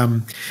 but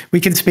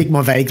we can speak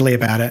more vaguely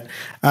about it.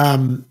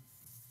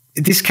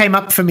 This came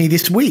up for me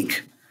this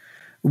week,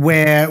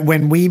 where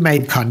when we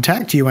made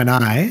contact, you and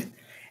I,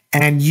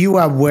 and you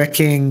are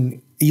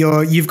working,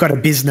 you've got a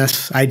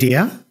business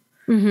idea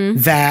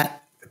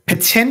that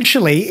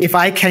potentially, if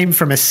I came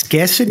from a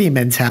scarcity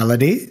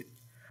mentality,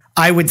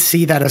 I would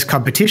see that as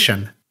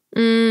competition,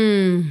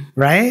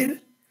 right?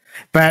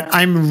 But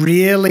I'm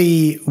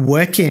really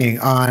working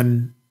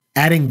on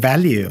adding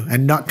value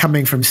and not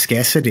coming from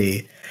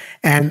scarcity.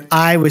 And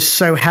I was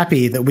so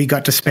happy that we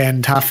got to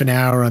spend half an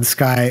hour on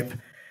Skype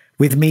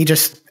with me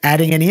just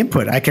adding any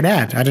input I can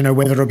add. I don't know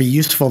whether it'll be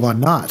useful or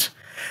not.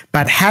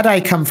 But had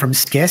I come from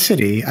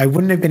scarcity, I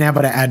wouldn't have been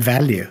able to add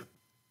value.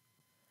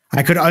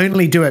 I could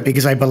only do it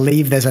because I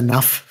believe there's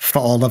enough for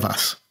all of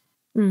us.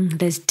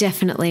 There's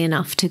definitely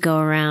enough to go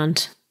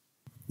around.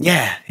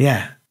 Yeah.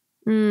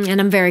 And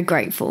I'm very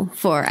grateful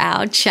for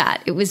our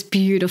chat. It was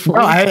beautiful.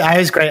 Oh, I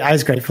was great. I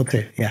was grateful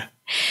too. Yeah.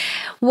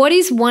 What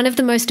is one of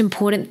the most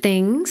important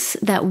things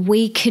that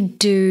we could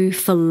do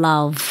for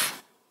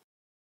love?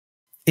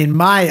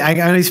 I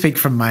only speak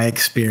from my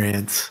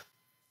experience.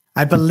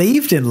 I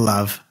believed in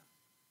love.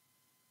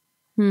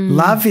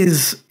 Love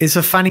is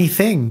a funny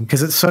thing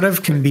because it sort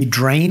of can be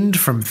drained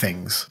from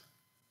things.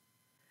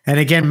 And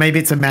again, maybe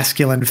it's a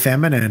masculine,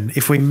 feminine.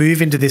 If we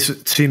move into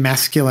this too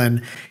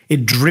masculine,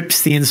 it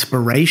drips the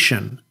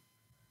inspiration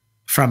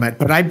from it.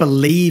 But I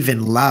believe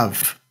in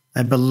love.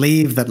 I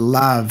believe that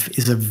love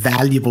is a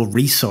valuable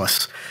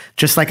resource,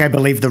 just like I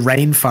believe the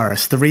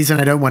rainforest. The reason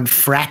I don't want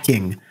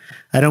fracking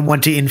I don't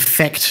want to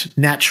infect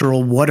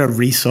natural water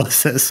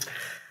resources.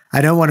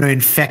 I don't want to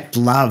infect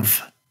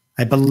love.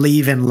 I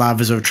believe in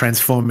love as a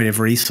transformative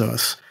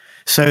resource.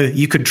 So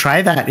you could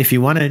try that if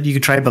you wanted. You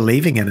could try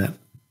believing in it.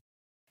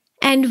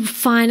 And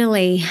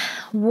finally,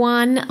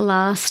 one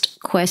last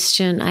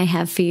question I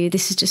have for you.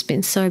 This has just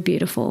been so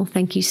beautiful.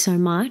 Thank you so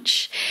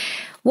much.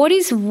 What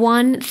is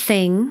one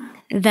thing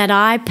that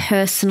I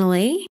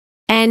personally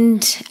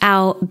and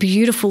our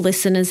beautiful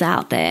listeners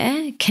out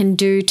there can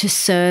do to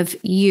serve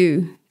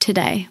you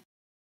today?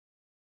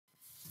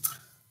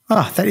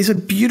 Oh, that is a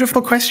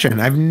beautiful question.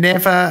 I've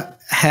never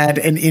had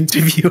an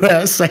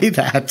interviewer say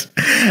that.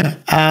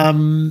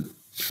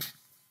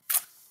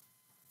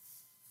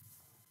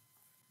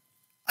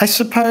 I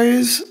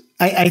suppose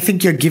I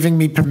think you're giving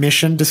me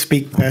permission to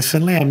speak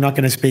personally. I'm not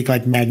going to speak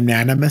like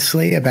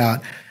magnanimously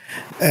about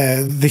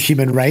the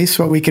human race,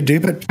 what we could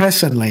do, but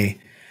personally,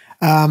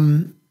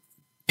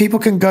 people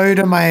can go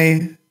to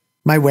my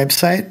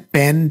website,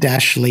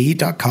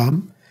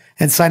 ben-lee.com,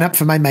 and sign up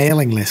for my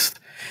mailing list,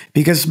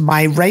 because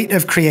my rate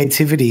of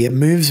creativity, it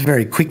moves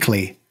very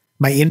quickly,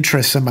 my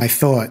interests and my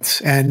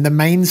thoughts. And the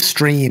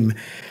mainstream,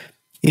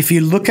 if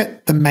you look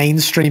at the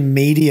mainstream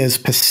media's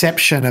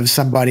perception of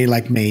somebody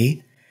like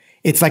me,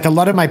 it's like a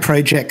lot of my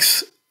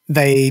projects,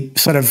 they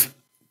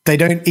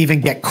don't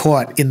even get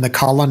caught in the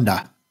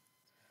colander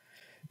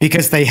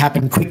because they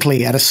happen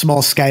quickly at a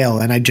small scale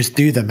and I just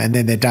do them and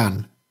then they're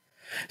done.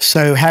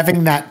 So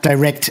having that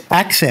direct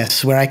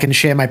access where I can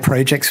share my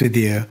projects with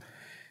you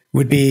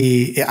would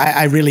be,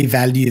 I really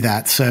value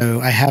that. So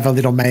I have a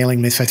little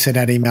mailing list. I send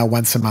out email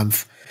once a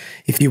month.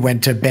 If you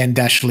went to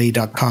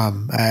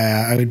ben-lee.com,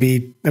 I would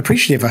be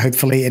appreciative.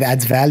 Hopefully it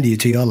adds value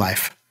to your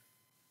life.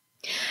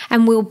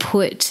 And we'll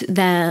put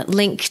the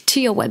link to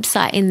your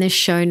website in the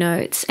show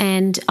notes.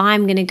 And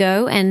I'm going to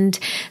go and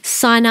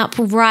sign up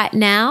right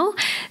now.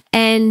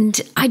 And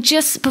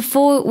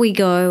before we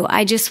go,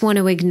 I just want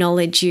to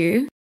acknowledge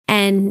you.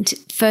 And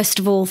first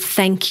of all,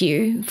 thank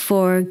you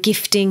for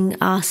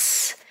gifting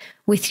us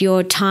with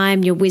your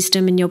time, your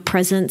wisdom, and your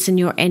presence, and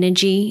your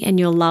energy, and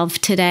your love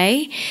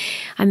today.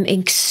 I'm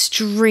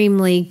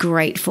extremely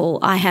grateful.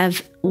 I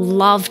have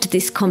loved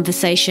this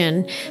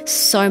conversation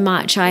so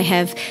much. I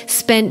have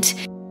spent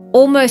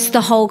almost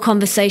the whole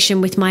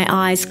conversation with my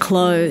eyes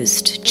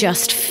closed,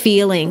 just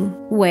feeling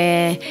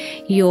where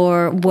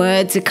your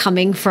words are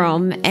coming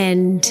from.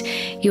 And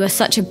you are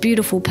such a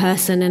beautiful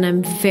person, and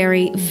I'm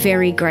very,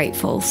 very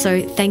grateful.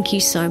 So thank you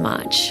so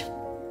much.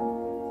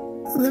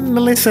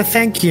 Melissa,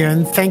 thank you.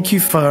 And thank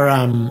you for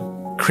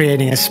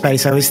creating a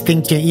space. I was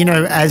thinking,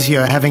 as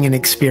you're having an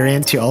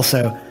experience, you're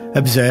also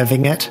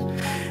observing it.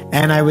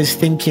 And I was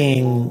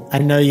thinking, I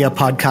know your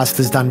podcast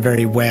has done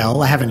very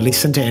well. I haven't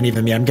listened to any of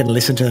them yet. I'm going to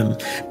listen to them.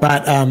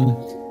 But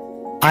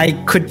I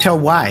could tell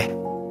why.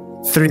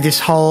 Through this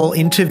whole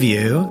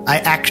interview, I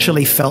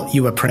actually felt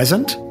you were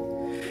present.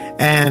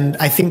 And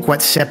I think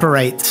what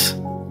separates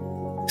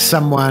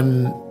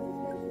someone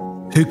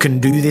who can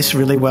do this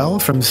really well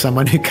from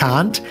someone who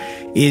can't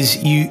is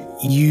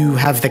you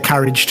have the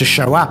courage to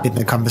show up in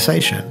the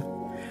conversation.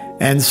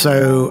 And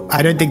so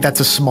I don't think that's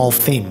a small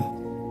thing.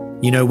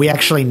 We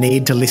actually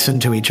need to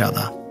listen to each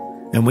other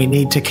and we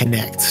need to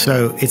connect.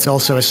 So it's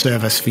also a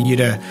service for you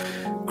to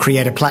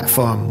create a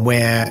platform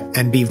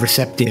and be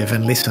receptive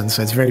and listen.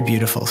 So it's very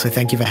beautiful. So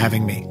thank you for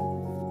having me.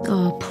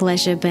 Oh,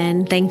 pleasure,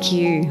 Ben. Thank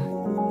you.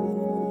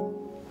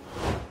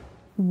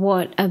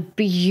 What a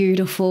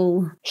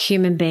beautiful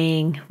human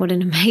being. What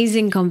an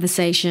amazing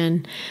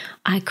conversation.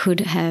 I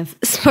could have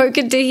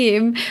spoken to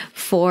him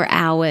for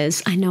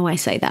hours. I know I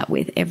say that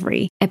with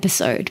every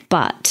episode,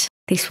 but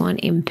this one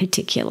in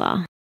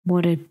particular.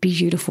 What a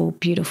beautiful,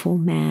 beautiful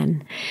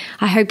man.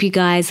 I hope you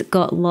guys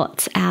got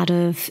lots out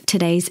of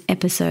today's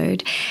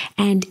episode.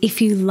 And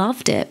if you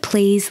loved it,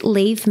 please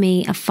leave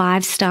me a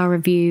 5-star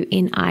review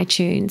in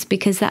iTunes,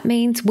 because that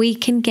means we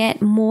can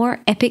get more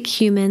epic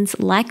humans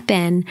like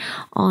Ben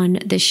on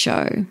the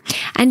show.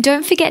 And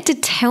don't forget to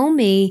tell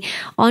me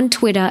on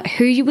Twitter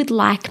who you would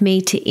like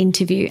me to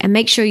interview, and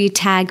make sure you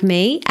tag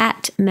me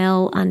at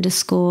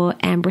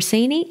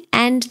Mel_Ambrosini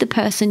and the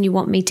person you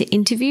want me to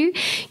interview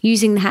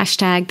using the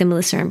hashtag the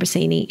Melissa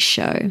Ambrosini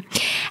Show.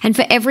 And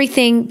for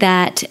everything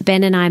that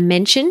Ben and I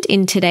mentioned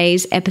in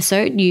today's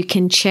episode, you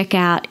can check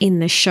out in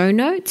the show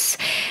notes.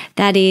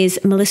 That is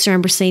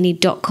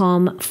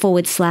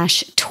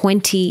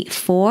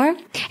melissaambrosini.com/24.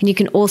 And you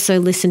can also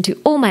listen to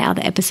all my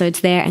other episodes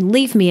there and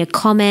leave me a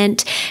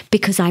comment,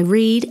 because I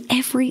read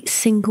every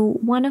single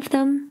one of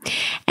them.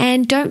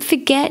 And don't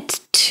forget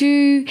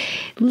to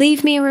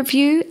leave me a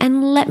review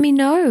and let me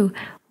know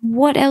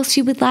what else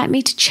you would like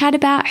me to chat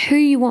about, who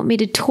you want me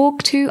to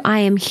talk to. I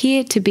am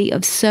here to be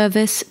of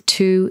service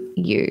to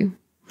you.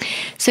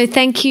 So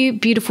thank you,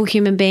 beautiful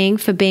human being,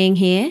 for being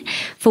here,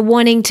 for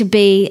wanting to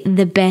be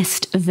the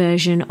best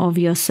version of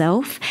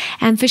yourself,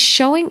 and for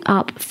showing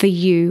up for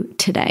you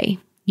today.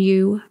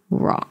 You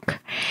rock.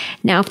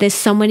 Now, if there's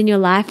someone in your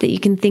life that you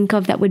can think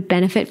of that would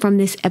benefit from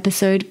this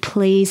episode,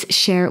 please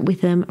share it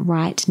with them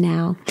right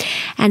now.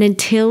 And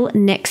until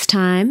next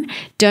time,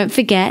 don't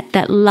forget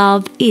that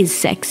love is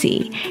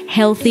sexy,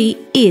 healthy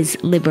is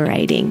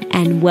liberating,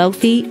 and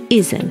wealthy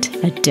isn't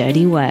a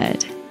dirty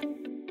word.